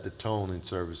him set the tone in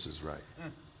services, right?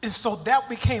 And so that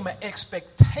became an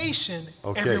expectation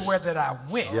everywhere that I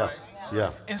went.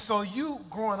 Yeah. And so you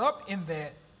growing up in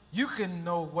that, you can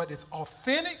know what is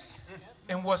authentic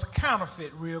and what's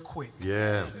counterfeit real quick.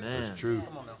 Yeah, that's true.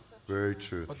 Very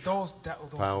true. But those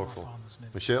powerful. Are my fondest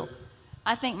memories. Michelle?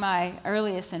 I think my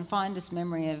earliest and fondest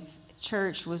memory of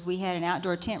church was we had an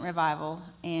outdoor tent revival,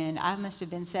 and I must have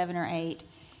been 7 or 8,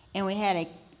 and we had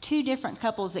two different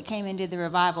couples that came into the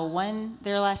revival. One,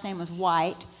 their last name was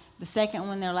White. The second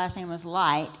one, their last name was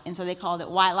Light, and so they called it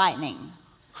White Lightning.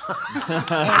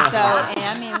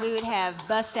 And we would have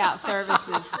bust out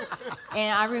services.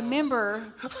 And I remember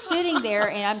sitting there,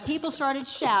 and people started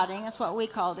shouting. That's what we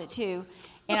called it, too.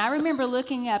 And I remember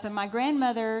looking up, and my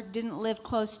grandmother didn't live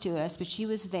close to us, but she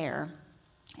was there.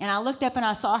 And I looked up, and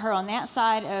I saw her on that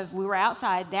side we were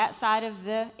outside, that side of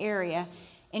the area,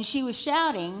 and she was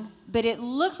shouting, but it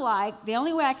looked like, the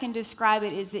only way I can describe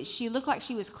it is that she looked like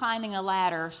she was climbing a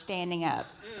ladder standing up.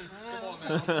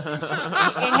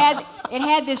 It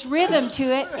had this rhythm to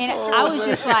it, and I was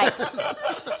just like,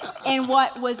 and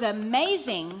what was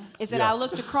amazing is that I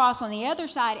looked across on the other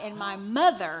side, and my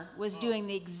mother was doing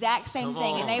the exact same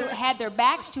thing, and they had their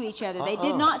backs to each other. They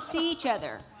did not see each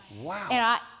other. Wow.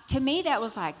 And to me, that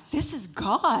was like, this is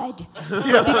God.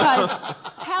 Because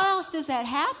how else does that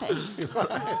happen?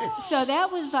 So that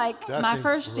was like my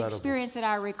first experience that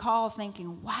I recall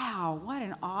thinking, wow, what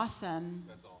an awesome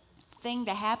thing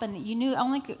to happen, that you knew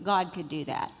only God could do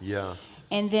that. Yeah.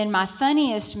 And then my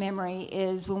funniest memory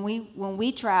is when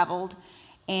we traveled,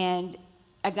 and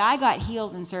a guy got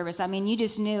healed in service. I mean, you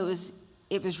just knew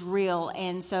it was real.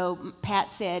 And so Pat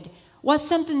said, "What's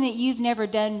something that you've never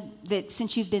done that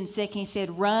since you've been sick?" And he said,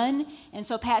 "Run." And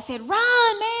so Pat said,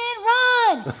 "Run, man,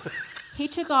 run." He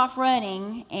took off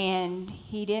running, and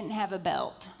he didn't have a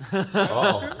belt.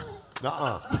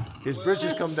 His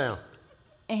britches come down.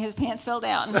 And his pants fell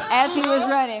down as he was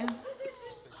running.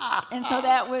 And so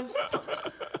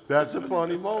That's a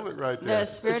funny moment right there. The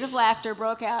spirit of laughter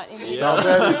broke out in me.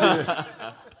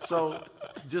 So,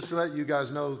 just to let you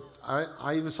guys know,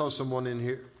 I even saw someone in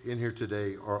here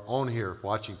today, or on here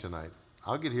watching tonight.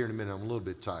 I'll get here in a minute. I'm a little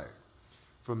bit tired.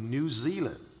 From New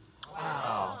Zealand.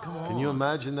 Wow, come on. Can you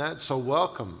imagine that? So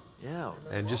welcome. Yeah.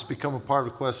 And just become a part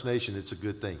of Quest Nation. It's a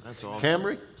good thing. That's awesome.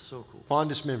 Camry? So cool.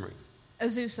 Fondest memory?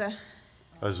 Azusa.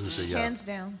 Azusa, yeah. Hands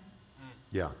down.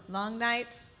 Yeah. Long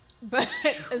nights, but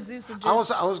Azusa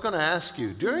just... I was going to ask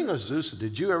you, during Azusa,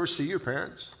 did you ever see your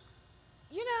parents?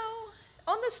 You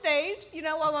know, on the stage,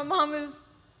 while my mom is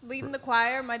leading the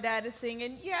choir, my dad is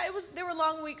singing. Yeah, there were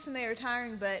long weeks and they were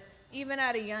tiring, but even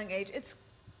at a young age, it's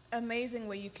amazing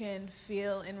what you can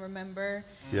feel and remember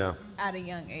at a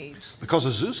young age. Because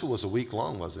Azusa was a week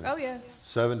long, wasn't it? Oh, yes.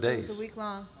 7 days. It was a week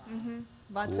long. Mm-hmm.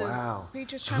 Lots of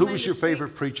preachers so who was your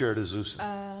favorite preacher at Azusa?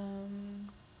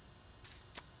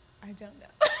 I don't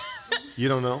know. You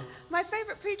don't know? My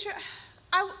favorite preacher,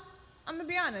 I'm going to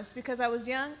be honest, because I was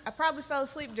young, I probably fell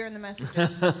asleep during the messages.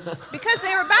 Because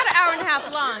they were about an hour and a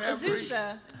half long.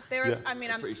 Azusa, they were, I'm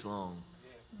pretty long.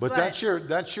 But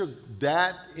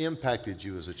that impacted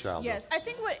you as a child. Yes, I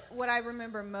think what I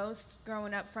remember most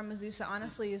growing up from Azusa,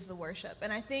 honestly, is the worship.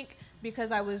 And I think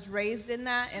because I was raised in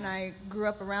that and I grew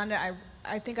up around it,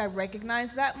 I think I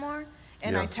recognize that more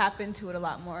and I tap into it a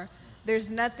lot more. There's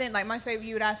nothing, like my favorite,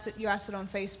 you asked it on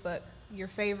Facebook, your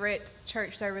favorite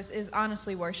church service is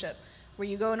honestly worship, where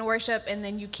you go into worship and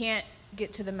then you can't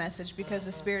get to the message because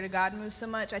the Spirit of God moves so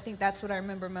much. I think that's what I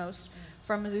remember most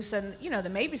from Azusa. And, the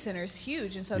Mabee Center is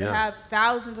huge. And so to have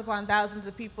thousands upon thousands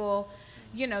of people,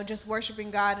 just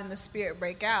worshiping God and the Spirit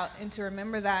break out, and to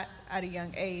remember that at a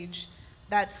young age,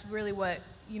 that's really what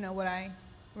I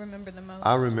remember the most.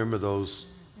 I remember those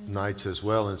nights as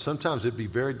well. And sometimes it'd be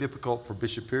very difficult for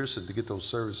Bishop Pearson to get those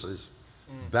services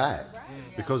back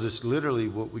because it's literally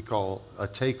what we call a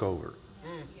takeover.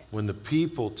 When the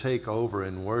people take over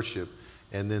in worship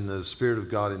and then the Spirit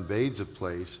of God invades a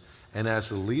place, and as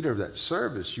the leader of that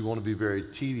service, you want to be very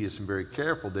tedious and very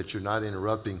careful that you're not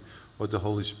interrupting what the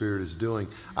Holy Spirit is doing.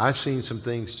 I've seen some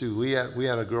things too. We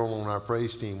had a girl on our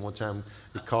praise team one time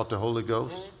that caught the Holy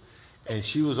Ghost, and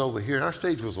she was over here, and our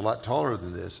stage was a lot taller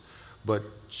than this, but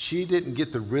she didn't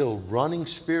get the real running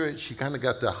spirit. She kind of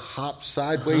got the hop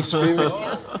sideways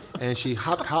spirit, and she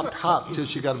hopped till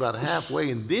she got about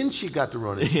halfway, and then she got to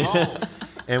running.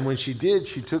 And when she did,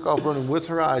 she took off running with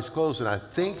her eyes closed, and I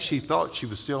think she thought she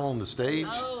was still on the stage,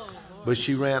 but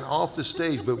she ran off the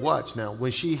stage. But watch now,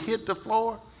 when she hit the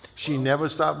floor, she never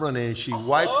stopped running, and she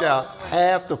wiped out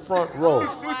half the front row.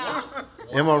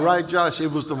 Am I right, Josh? It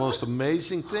was the most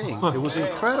amazing thing. It was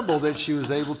incredible that she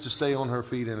was able to stay on her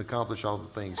feet and accomplish all the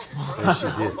things that she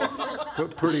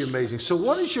did. Pretty amazing. So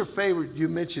what is your favorite? You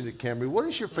mentioned it, Camry. What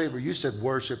is your favorite? You said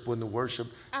worship, when the worship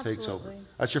takes over.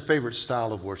 That's your favorite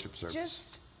style of worship service.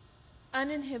 Just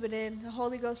uninhibited. The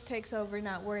Holy Ghost takes over,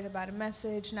 not worried about a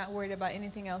message, not worried about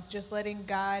anything else, just letting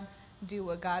God do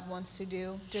what God wants to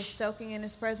do, just soaking in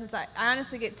His presence. I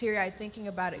honestly get teary-eyed thinking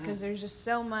about it because there's just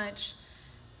so much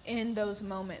in those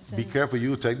moments. Be careful,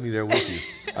 you'll take me there with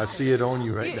you. I see it on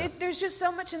you right now. There's just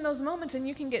so much in those moments, and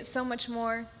you can get so much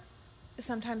more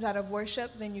sometimes out of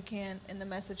worship than you can in the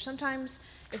message. Sometimes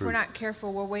if we're not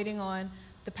careful, we're waiting on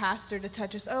the pastor to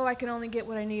touch us. Oh, I can only get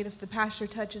what I need if the pastor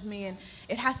touches me, and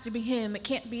it has to be him. It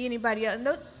can't be anybody else. And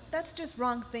that's just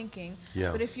wrong thinking.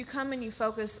 Yeah. But if you come and you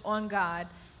focus on God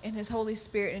and His Holy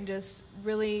Spirit and just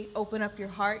really open up your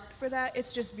heart for that,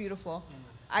 it's just beautiful.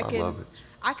 I love it.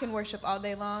 I can worship all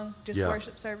day long, just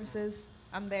worship services.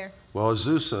 I'm there. Well,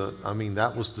 Azusa,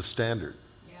 that was the standard.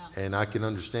 Yeah. And I can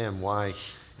understand why,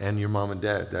 and your mom and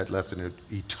dad, that left an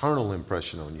eternal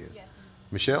impression on you. Yes.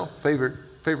 Michelle,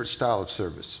 favorite style of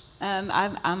service?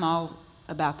 I'm all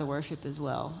about the worship as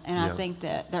well. And I think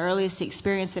that the earliest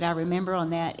experience that I remember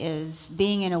on that is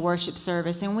being in a worship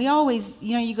service. And we always,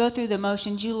 you go through the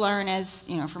motions, you learn as,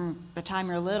 from the time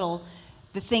you're little,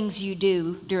 the things you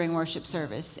do during worship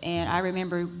service. And I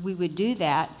remember we would do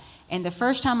that. And the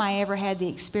first time I ever had the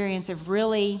experience of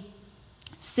really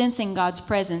sensing God's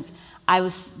presence, I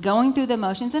was going through the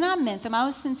motions, and I meant them. I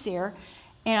was sincere.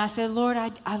 And I said, Lord,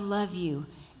 I love you.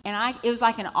 And it was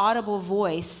like an audible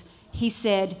voice. He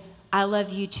said, I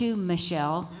love you too,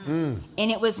 Michelle. And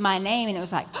it was my name, and it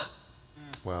was like,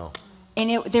 wow.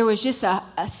 And there was just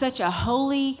such a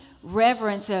holy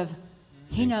reverence of,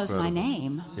 He knows my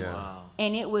name. Yeah. Wow.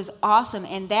 And it was awesome.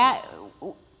 And that,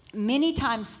 many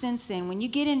times since then, when you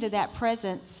get into that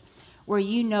presence where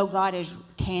God is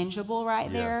tangible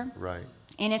right there. Right.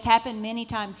 And it's happened many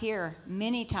times here,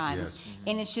 many times. Yes.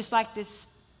 And it's just like this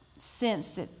sense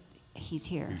that He's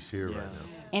here. He's here right now.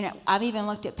 And I've even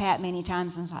looked at Pat many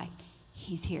times and was like,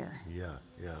 He's here.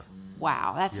 Yeah.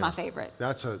 Wow, that's my favorite.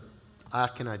 I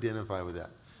can identify with that.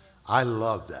 I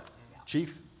love that.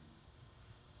 Chief?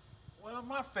 Well,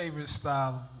 my favorite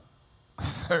style of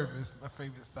service,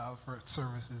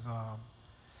 is,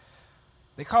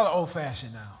 they call it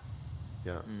old-fashioned now.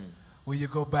 Yeah. Where you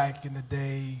go back in the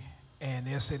day and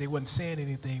they'll say they wasn't saying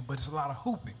anything, but it's a lot of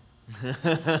hooping.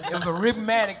 It was a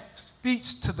rhythmic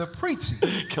speech to the preaching.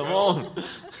 Come on.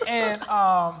 And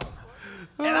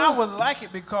I would like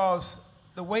it because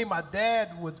the way my dad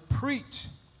would preach,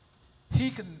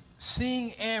 he can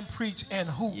sing and preach and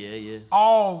hoop. Yeah.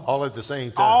 All at the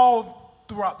same time. All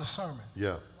throughout the sermon.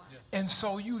 Yeah. And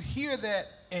so you hear that,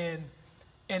 and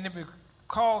it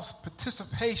calls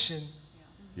participation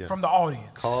from the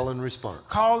audience. Call and response.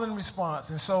 Call and response.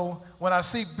 And so when I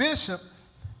see Bishop,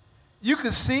 you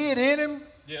could see it in him.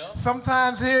 Yeah.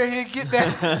 Sometimes here he get that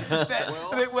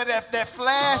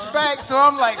flashback. So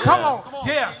I'm like, come on.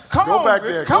 Come on. Back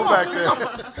there. Come Go on. back there.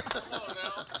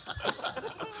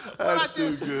 But I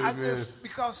just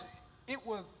because it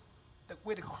would, the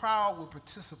way the crowd would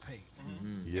participate,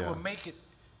 it would make it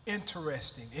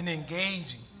interesting and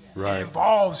engaging. Right. It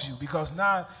involves you because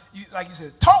now, you, like you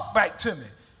said, talk back to me.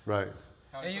 Right.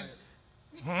 And you,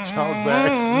 talk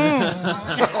back.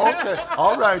 Okay.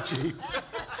 All right, Chief.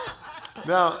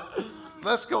 Now,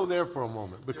 let's go there for a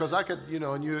moment because I could,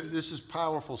 and this is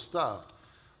powerful stuff.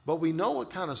 But we know what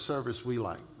kind of service we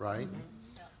like, right?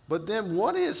 But then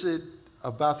what is it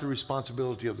about the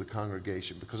responsibility of the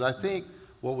congregation? Because I think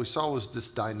what we saw was this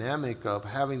dynamic of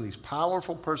having these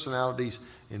powerful personalities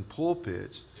in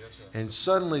pulpits, and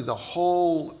suddenly the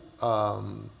whole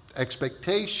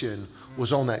expectation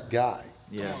was on that guy.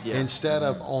 Yeah. Instead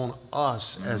of on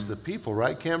us as the people,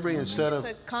 right, Cambry? Instead of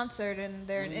it's a concert and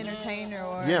they're an entertainer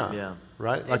or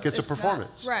right, like it's a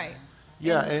performance, not, right?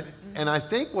 Yeah, and I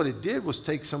think what it did was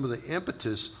take some of the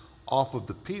impetus off of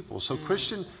the people. So,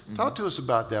 Christian, talk to us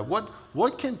about that.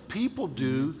 What can people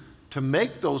do to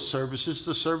make those services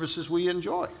the services we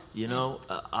enjoy?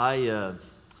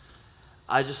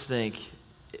 I just think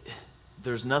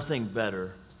there's nothing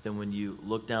better than when you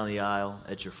look down the aisle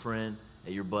at your friend,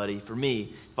 at your buddy. For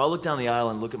me, if I look down the aisle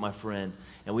and look at my friend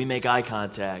and we make eye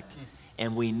contact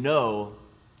and we know,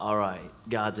 all right,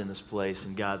 God's in this place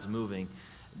and God's moving,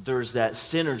 there's that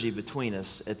synergy between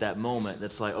us at that moment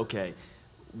that's like, okay,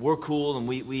 we're cool and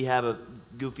we have a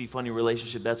goofy, funny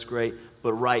relationship. That's great.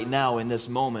 But right now in this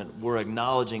moment, we're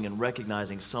acknowledging and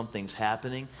recognizing something's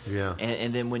happening. Yeah.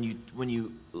 And then when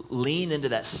you lean into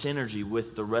that synergy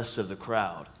with the rest of the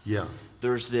crowd,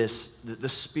 there's this, the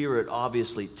Spirit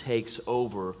obviously takes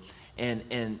over.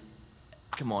 And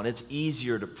come on, it's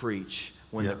easier to preach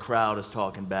when the crowd is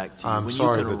talking back to you. I'm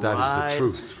sorry, but that is the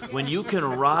truth. When you can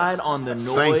ride on the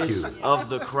noise of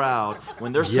the crowd,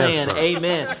 when they're saying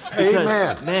amen. Because,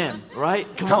 amen. Man, right?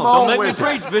 Come on, don't make me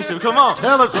preach, Bishop. Come on.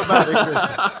 Tell us about it,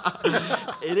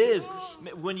 Christian. It is.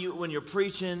 When you're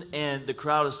preaching and the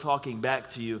crowd is talking back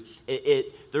to you,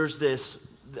 there's this,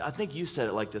 I think you said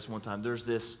it like this one time, there's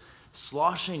this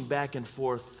sloshing back and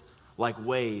forth like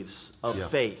waves of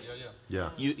faith.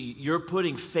 You're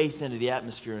putting faith into the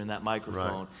atmosphere in that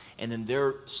microphone, and then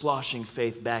they're sloshing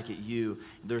faith back at you.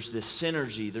 There's this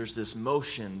synergy, there's this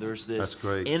motion, there's this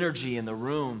energy in the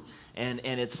room, and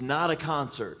it's not a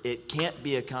concert. It can't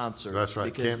be a concert. That's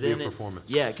right. Because can't be a performance.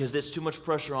 Because there's too much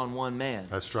pressure on one man.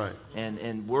 That's right.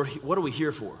 And what are we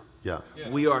here for?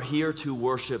 We are here to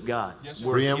worship God.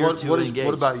 We're Brienne, here to engage.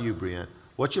 What about you, Brienne?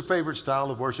 What's your favorite style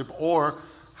of worship, or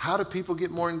how do people get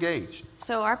more engaged?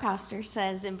 So our pastor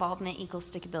says involvement equals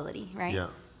stickability, right? Yeah.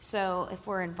 So if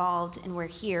we're involved and we're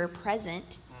here,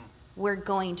 present, we're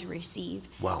going to receive.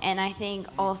 Wow. And I think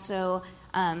also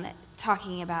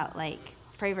talking about like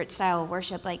favorite style of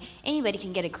worship, like anybody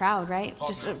can get a crowd, right?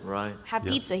 Just have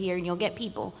pizza here and you'll get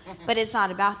people. But it's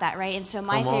not about that, right? And so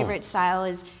my favorite style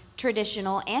is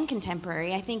traditional and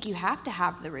contemporary. I think you have to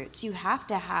have the roots. You have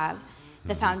to have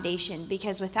the foundation,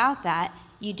 because without that,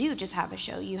 you do just have a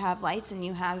show. You have lights and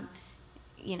you have,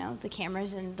 the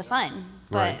cameras and the fun,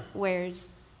 but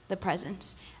where's the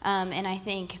presence? And I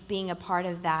think being a part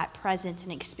of that present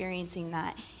and experiencing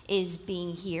that is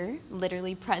being here,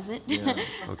 literally present,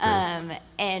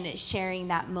 and sharing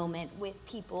that moment with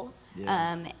people,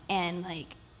 and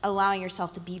like allowing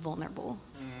yourself to be vulnerable,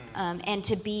 and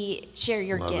to share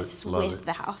your gifts with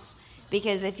the house.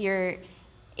 Because if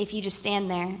you just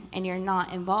stand there and you're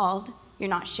not involved, you're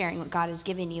not sharing what God has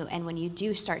given you. And when you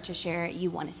do start to share it,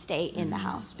 you want to stay in the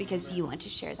house because you want to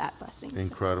share that blessing.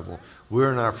 Incredible.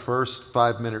 We're in our first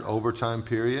 5-minute overtime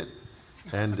period.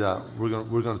 And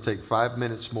we're going to take 5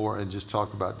 minutes more and just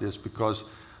talk about this, because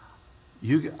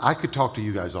I could talk to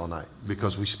you guys all night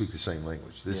because we speak the same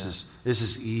language. This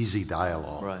is easy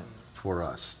dialogue for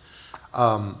us.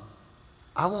 I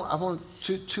want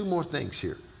two more things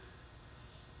here.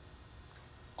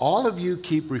 All of you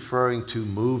keep referring to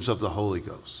moves of the Holy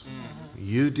Ghost.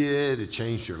 You did, it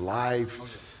changed your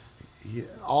life.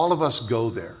 All of us go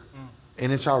there.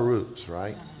 And it's our roots,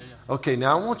 right? Okay,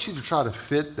 now I want you to try to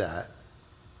fit that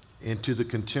into the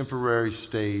contemporary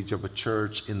stage of a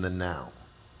church in the now.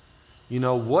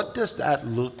 What does that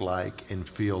look like and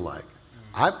feel like?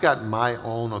 I've got my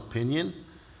own opinion,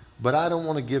 but I don't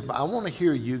want to I want to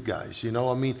hear you guys.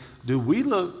 Do we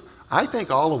look, I think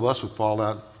all of us would fall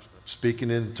out speaking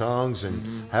in tongues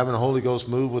and having a Holy Ghost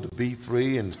move with a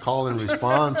B3 and call and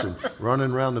response and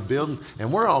running around the building,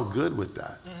 and we're all good with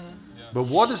that. But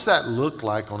what does that look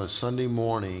like on a Sunday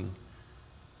morning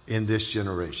in this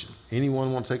generation?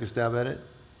 Anyone want to take a stab at it?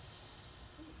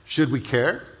 Should we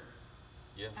care?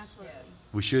 Yes. Absolutely.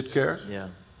 We should care? Yeah.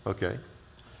 Okay.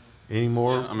 Any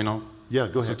more? Yeah, I mean,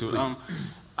 go ahead. Please.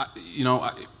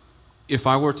 If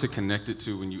I were to connect it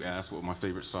to when you asked what my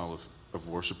favorite style of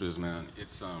worship is, man,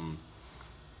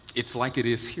 it's like it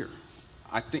is here.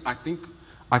 I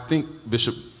think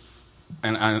Bishop,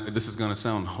 and this is going to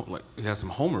sound like it has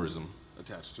some Homerism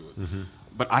attached to it,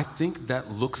 but I think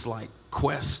that looks like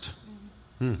Quest.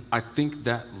 I think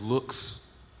that looks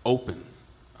open.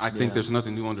 I think there's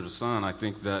nothing new under the sun. I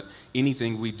think that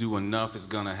anything we do enough is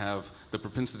going to have the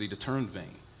propensity to turn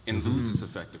vain and lose its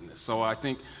effectiveness. So I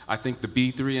think the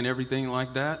B3 and everything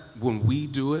like that, when we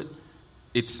do it,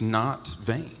 it's not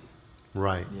vain.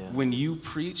 Right. Yeah. When you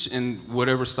preach in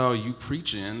whatever style you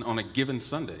preach in on a given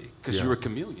Sunday, because you're a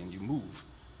chameleon, you move.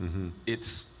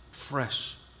 It's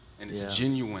fresh and it's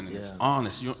genuine and it's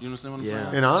honest. You understand what I'm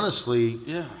saying? And honestly,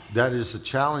 that is a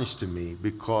challenge to me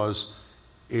because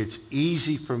it's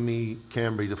easy for me,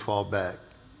 Cambry, to fall back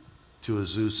to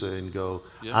Azusa and go,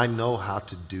 I know how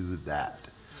to do that.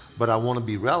 But I want to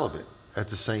be relevant at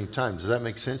the same time. Does that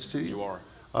make sense to you? You are.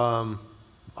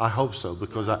 I hope so,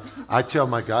 because I tell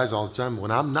my guys all the time,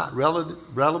 when I'm not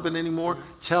relevant anymore,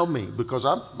 tell me, because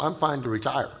I'm fine to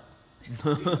retire.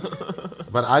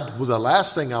 But the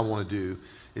last thing I want to do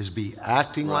is be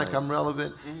acting like I'm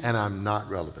relevant and I'm not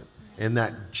relevant. And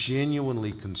that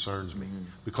genuinely concerns me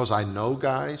because I know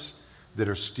guys that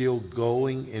are still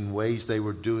going in ways they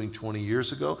were doing 20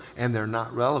 years ago and they're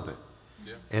not relevant.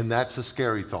 Yeah. And that's a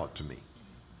scary thought to me.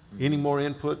 Any more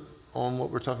input on what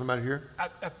we're talking about here? I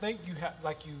think you have,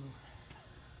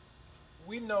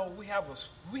 we know we have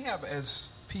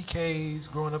as PKs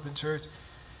growing up in church,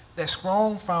 that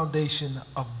strong foundation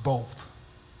of both.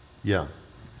 Yeah.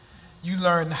 You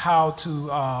learn how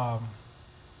to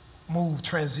move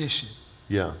transition.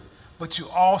 Yeah. But you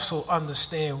also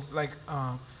understand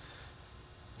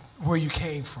where you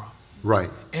came from. Right.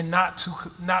 And not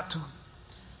to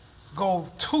go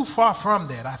too far from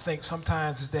that. I think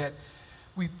sometimes is that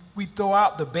we throw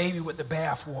out the baby with the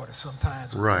bathwater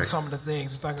sometimes with some of the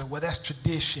things. We're thinking, well, that's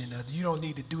tradition. You don't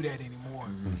need to do that anymore.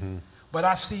 Mm-hmm. But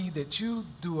I see that you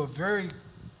do a very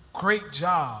great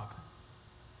job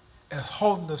at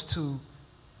holding us to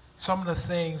some of the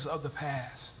things of the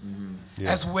past,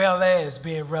 as well as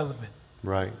being relevant.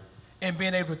 Right. And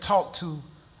being able to talk to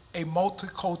a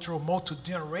multicultural,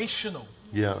 multi-generational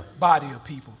body of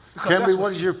people. Cambry,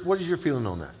 what is your feeling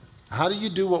on that? How do you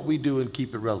do what we do and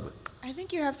keep it relevant? I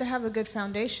think you have to have a good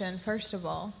foundation, first of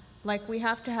all. Like, we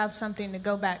have to have something to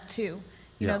go back to.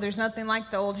 You know, there's nothing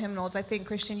like the old hymnals. I think,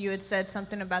 Christian, you had said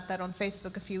something about that on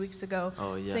Facebook a few weeks ago.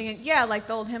 Oh, yeah. Singing, like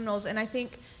the old hymnals. And I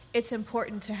think it's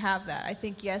important to have that. I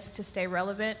think, yes, to stay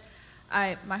relevant.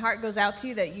 My heart goes out to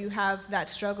you that you have that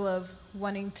struggle of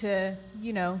wanting to,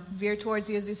 veer towards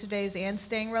the Azusa days and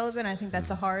staying relevant. I think that's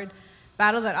a hard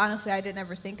battle that, honestly, I didn't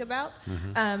ever think about.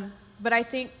 But I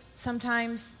think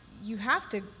sometimes you have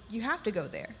to go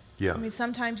there. Yeah. I mean,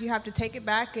 sometimes you have to take it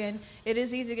back, and it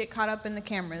is easy to get caught up in the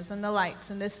cameras and the lights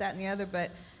and this, that, and the other,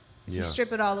 but if you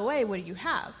strip it all away, what do you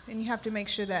have? And you have to make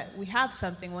sure that we have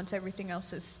something once everything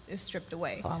else is stripped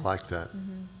away. I like that.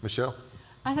 Michelle?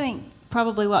 I think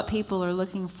probably what people are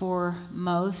looking for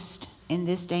most in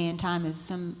this day and time is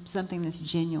something that's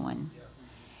genuine.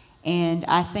 And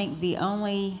I think the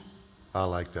only I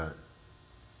like that.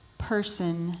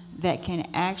 person that can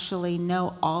actually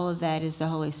know all of that is the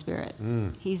Holy Spirit.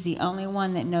 He's the only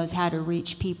one that knows how to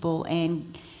reach people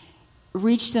and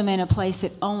reach them in a place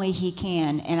that only He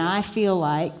can. And I feel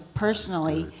like,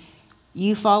 personally,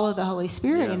 you follow the Holy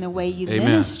Spirit in the way you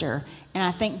minister. And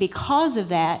I think because of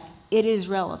that, it is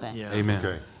relevant. Yeah. Amen.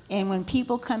 Okay. And when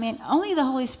people come in, only the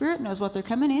Holy Spirit knows what they're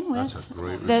coming in with. That's a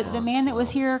great The man that was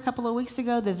here a couple of weeks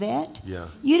ago, the vet, Yeah.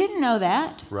 you didn't know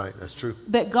that. Right, that's true.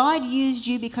 But God used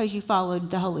you because you followed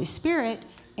the Holy Spirit,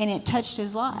 and it touched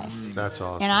his life. That's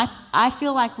awesome. And I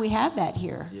feel like we have that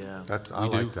here. Yeah. I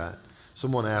like that.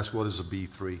 Someone asked, what is a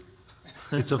B3?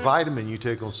 It's a vitamin you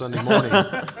take on Sunday morning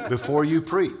before you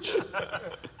preach.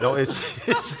 No,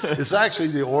 it's actually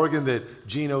the organ that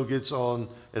Gino gets on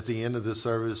at the end of the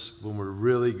service when we're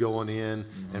really going in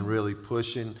and really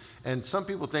pushing. And some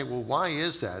people think, well, why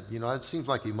is that? It seems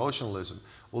like emotionalism.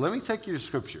 Well, let me take you to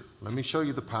Scripture. Let me show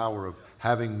you the power of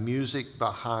having music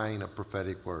behind a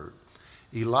prophetic word.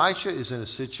 Elisha is in a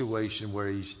situation where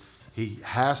he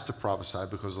has to prophesy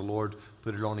because the Lord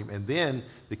put it on him. And then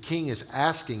the king is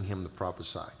asking him to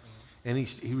prophesy. And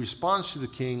he responds to the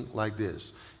king like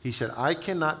this. He said, I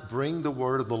cannot bring the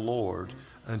word of the Lord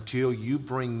until you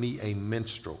bring me a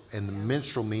minstrel. And the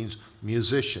minstrel means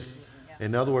musician.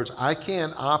 In other words, I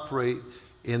can't operate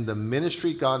in the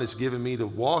ministry God has given me to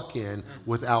walk in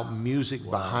without music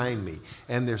behind me.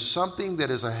 And there's something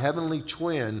that is a heavenly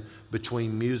twin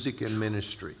between music and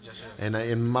ministry. And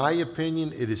in my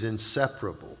opinion, it is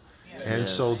inseparable. And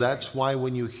so that's why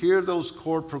when you hear those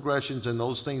chord progressions and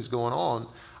those things going on,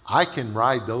 I can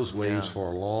ride those waves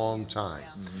for a long time.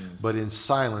 But in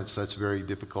silence, that's very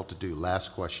difficult to do.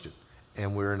 Last question.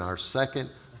 And we're in our second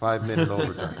 5-minute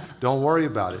overtime. Don't worry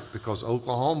about it, because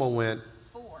Oklahoma went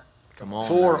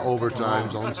 4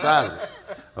 overtimes on Saturday.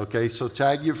 Okay, so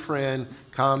tag your friend,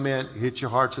 comment, hit your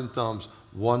hearts and thumbs.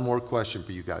 One more question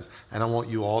for you guys, and I want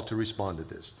you all to respond to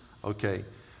this. Okay,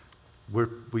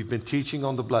 we've been teaching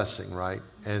on the blessing, right?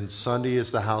 And Sunday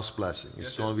is the house blessing.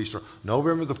 It's going to be strong.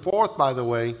 November the 4th, by the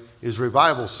way, is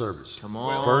revival service. Come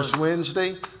on. First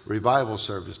Wednesday, revival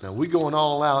service. Now, we're going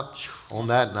all out on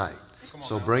that night.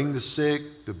 So bring the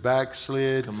sick, the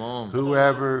backslid,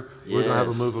 whoever. We're going to have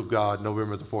a move of God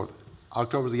November the 4th.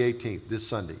 October the 18th, this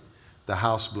Sunday, the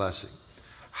house blessing.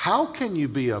 How can you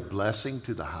be a blessing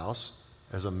to the house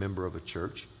as a member of a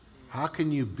church? How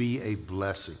can you be a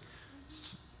blessing?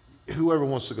 Whoever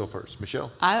wants to go first.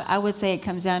 Michelle? I would say it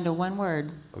comes down to one word.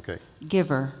 Okay.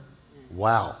 Giver.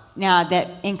 Wow. Now, that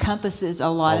encompasses a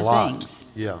lot of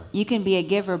things. Yeah. You can be a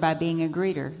giver by being a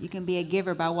greeter. You can be a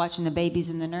giver by watching the babies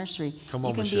in the nursery. Come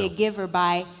on, you can Michelle. be a giver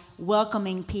by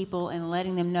welcoming people and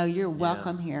letting them know you're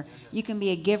welcome here. You can be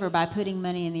a giver by putting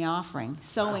money in the offering.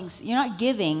 Sowing. You're not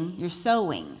giving, you're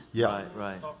sowing. Yeah.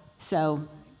 Right. So.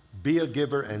 Be a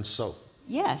giver and sow.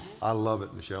 Yes. I love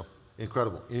it, Michelle.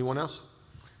 Incredible. Anyone else?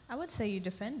 I would say you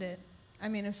defend it. I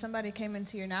mean, if somebody came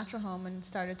into your natural home and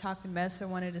started talking mess or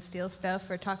wanted to steal stuff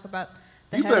or talk about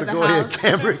the head of the house. You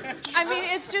better go ahead, Camry. I mean,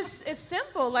 it's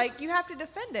simple. Like, you have to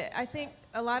defend it. I think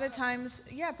a lot of times,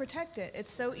 protect it.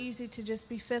 It's so easy to just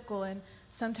be fickle, and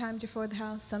sometimes you're for the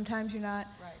house, sometimes you're not.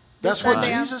 Right. That's what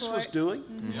Jesus was doing.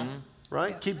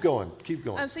 Right? Keep going.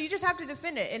 So you just have to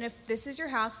defend it. And if this is your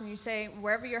house and you say,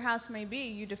 wherever your house may be,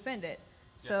 you defend it.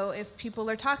 So if people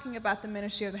are talking about the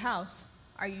ministry of the house,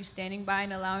 are you standing by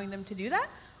and allowing them to do that?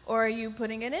 Or are you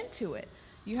putting an end to it?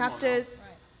 You have to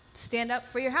stand up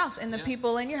for your house and the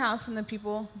people in your house and the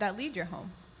people that lead your home.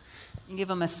 And give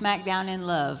them a smackdown in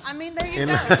love. I mean, there you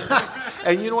go.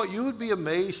 And you know what? You would be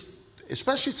amazed,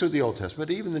 especially through the Old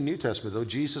Testament, even the New Testament, though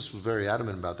Jesus was very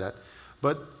adamant about that.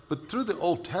 But through the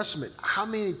Old Testament, how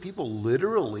many people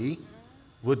literally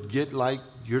would get like,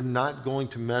 you're not going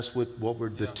to mess with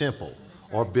the temple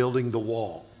or building the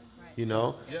wall? You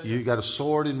know, you got a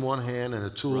sword in one hand and a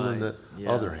tool in the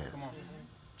other hand.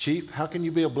 Chief, how can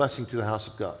you be a blessing to the house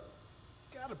of God?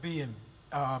 You got to be in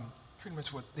pretty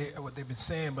much what they've been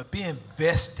saying, but be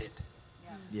invested.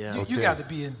 You got to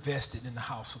be invested in the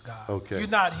house of God. Okay. You're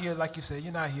not here, like you said,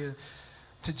 you're not here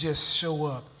to just show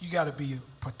up. You got to be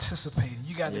participating.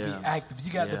 You got to be active.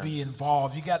 You got to be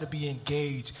involved. You got to be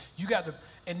engaged.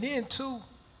 And then too,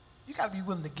 you got to be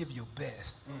willing to give your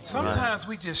best. Sometimes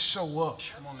we just show up.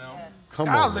 Come on now.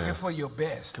 God looking for your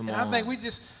best. I think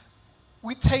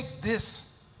we take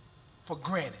this for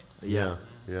granted. Yeah.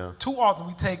 Too often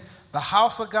we take the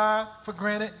house of God for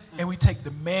granted and we take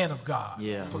the man of God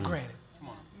for granted.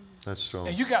 That's strong.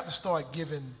 And you got to start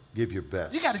give your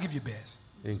best. You got to give your best.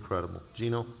 Incredible.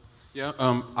 Gino? Yeah,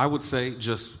 I would say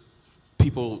just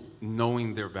people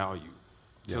knowing their value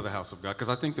to the house of God. Because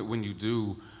I think that when you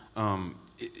do,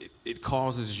 it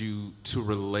causes you to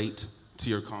relate to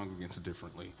your congregants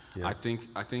differently. Yeah. I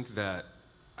think that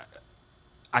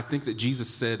Jesus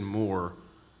said more,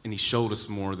 and he showed us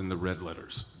more than the red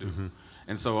letters do. Mm-hmm.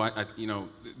 And so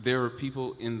there are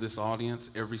people in this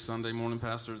audience every Sunday morning,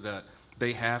 Pastor, that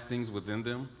they have things within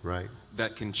them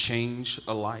that can change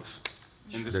a life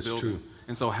in this building. True.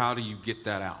 And so how do you get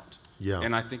that out? Yeah.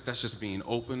 And I think that's just being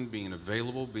open, being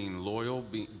available, being loyal,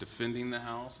 defending the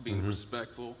house, being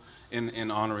respectful,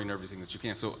 and honoring everything that you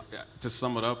can. So to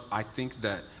sum it up, I think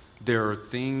that there are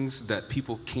things that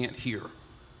people can't hear,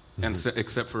 and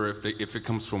except for if it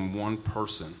comes from one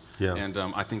person. Yeah. And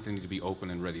I think they need to be open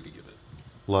and ready to give it.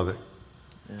 Love it.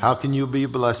 Yeah. How can you be a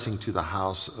blessing to the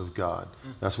house of God?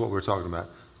 That's what we're talking about.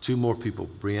 2 more people.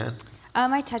 Brianne?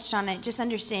 I touched on it, just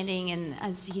understanding, and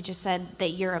as he just said,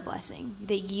 that you're a blessing,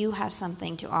 that you have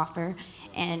something to offer,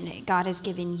 and God has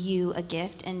given you a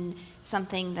gift and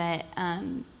something that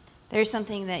there's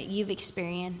something that you've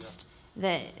experienced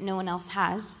that no one else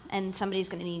has, and somebody's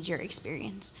going to need your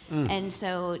experience. And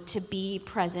so to be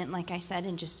present, like I said,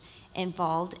 and just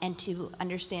involved, and to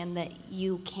understand that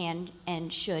you can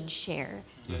and should share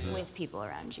with people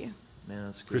around you. Man,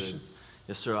 that's good. Christian?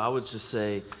 Yes, sir. I would just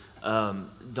say,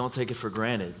 don't take it for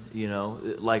granted.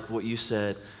 Like what you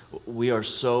said, we are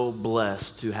so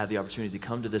blessed to have the opportunity to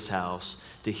come to this house,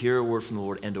 to hear a word from the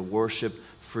Lord, and to worship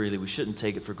freely. We shouldn't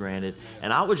take it for granted.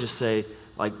 And I would just say,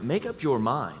 like, make up your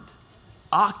mind.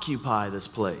 Occupy this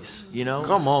place, you know?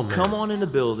 Come on, man. Come on in the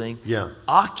building. Yeah.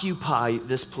 Occupy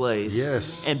this place.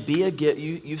 Yes. And be a giver.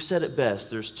 You've said it best.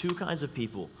 There's two kinds of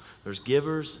people. There's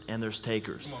givers and there's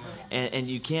takers. And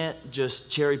you can't just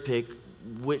cherry pick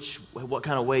what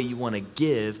kind of way you want to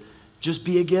give. Just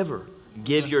be a giver.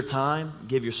 Give your time,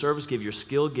 give your service, give your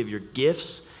skill, give your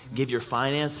gifts, give your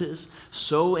finances.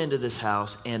 Sow into this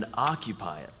house and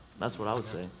occupy it. That's what I would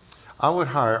say. I would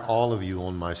hire all of you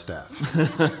on my staff.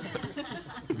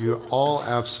 You're all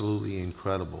absolutely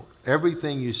incredible.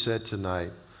 Everything you said tonight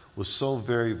was so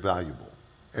very valuable.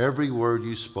 Every word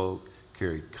you spoke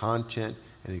carried content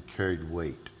and it carried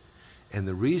weight. And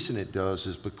the reason it does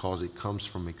is because it comes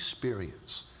from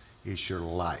experience. It's your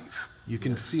life. You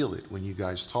can feel it when you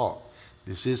guys talk.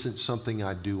 This isn't something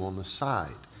I do on the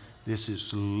side. This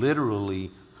is literally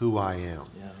who I am.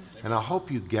 And I hope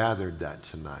you gathered that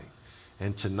tonight.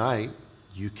 And tonight,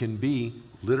 you can be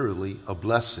literally a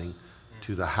blessing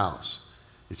to the house.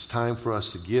 It's time for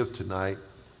us to give tonight,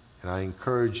 and I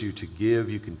encourage you to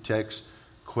give. You can text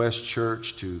Quest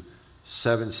Church to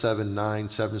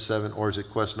 77977, or is it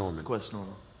Quest Norman? Quest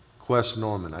Norman. Quest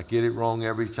Norman. I get it wrong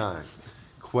every time.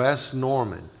 Quest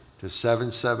Norman to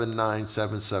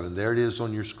 77977. There it is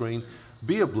on your screen.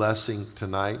 Be a blessing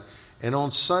tonight. And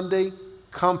on Sunday,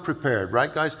 come prepared,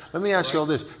 right, guys? Let me ask you all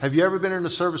this. Have you ever been in a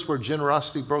service where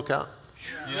generosity broke out?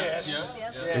 Yes.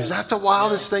 Is that the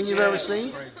wildest thing you've ever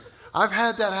seen? I've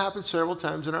had that happen several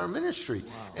times in our ministry.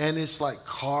 And it's like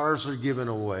cars are given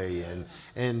away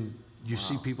and you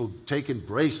see people taking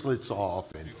bracelets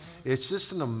off. And it's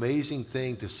just an amazing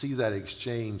thing to see that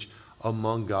exchange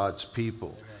among God's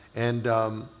people. And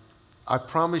I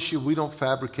promise you, we don't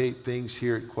fabricate things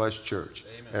here at Quest Church,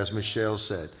 as Michelle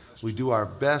said. We do our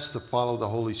best to follow the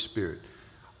Holy Spirit.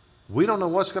 We don't know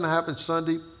what's going to happen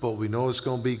Sunday, but we know it's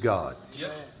going to be God.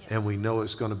 Yes. And we know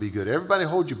it's going to be good. Everybody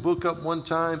hold your book up one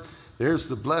time. There's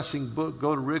the blessing book.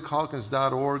 Go to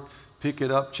rickhawkins.org. Pick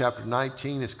it up. Chapter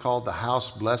 19. It's called The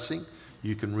House Blessing.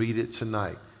 You can read it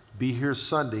tonight. Be here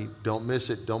Sunday. Don't miss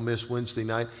it. Don't miss Wednesday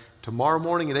night. Tomorrow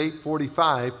morning at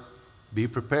 8:45, be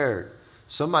prepared.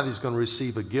 Somebody's going to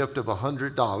receive a gift of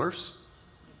 $100.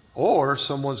 Or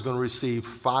someone's going to receive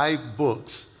 5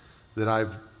 books that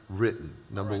I've written.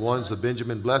 Number 1 is The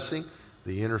Benjamin Blessing,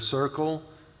 The Inner Circle,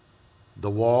 The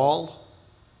Wall,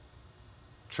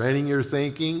 Training Your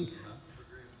Thinking,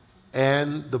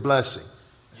 and The Blessing.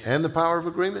 And The Power of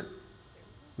Agreement.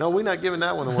 No, we're not giving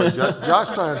that one away.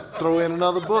 Josh trying to throw in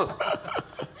another book.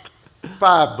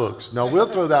 5 books. No, we'll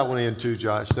throw that one in too,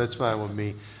 Josh. That's fine with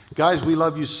me. Guys, we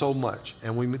love you so much.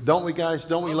 And don't we, guys?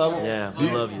 Don't we love them? Yeah,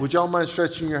 we love you. Would y'all mind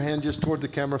stretching your hand just toward the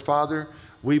camera? Father,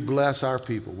 we bless our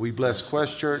people. We bless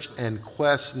Quest Church and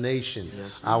Quest Nation,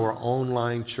 our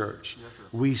online church.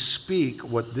 We speak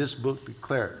what this book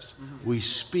declares. We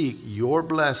speak your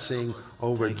blessing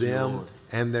over them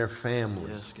and their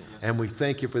families. And we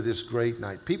thank you for this great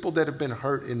night. People that have been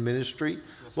hurt in ministry,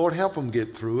 Lord, help them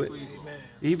get through it.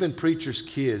 Even preachers'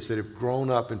 kids that have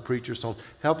grown up in preachers' homes,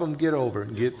 help them get over it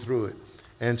and get through it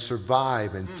and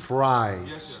survive and thrive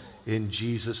in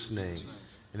Jesus' name.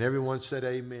 And everyone said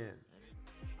amen.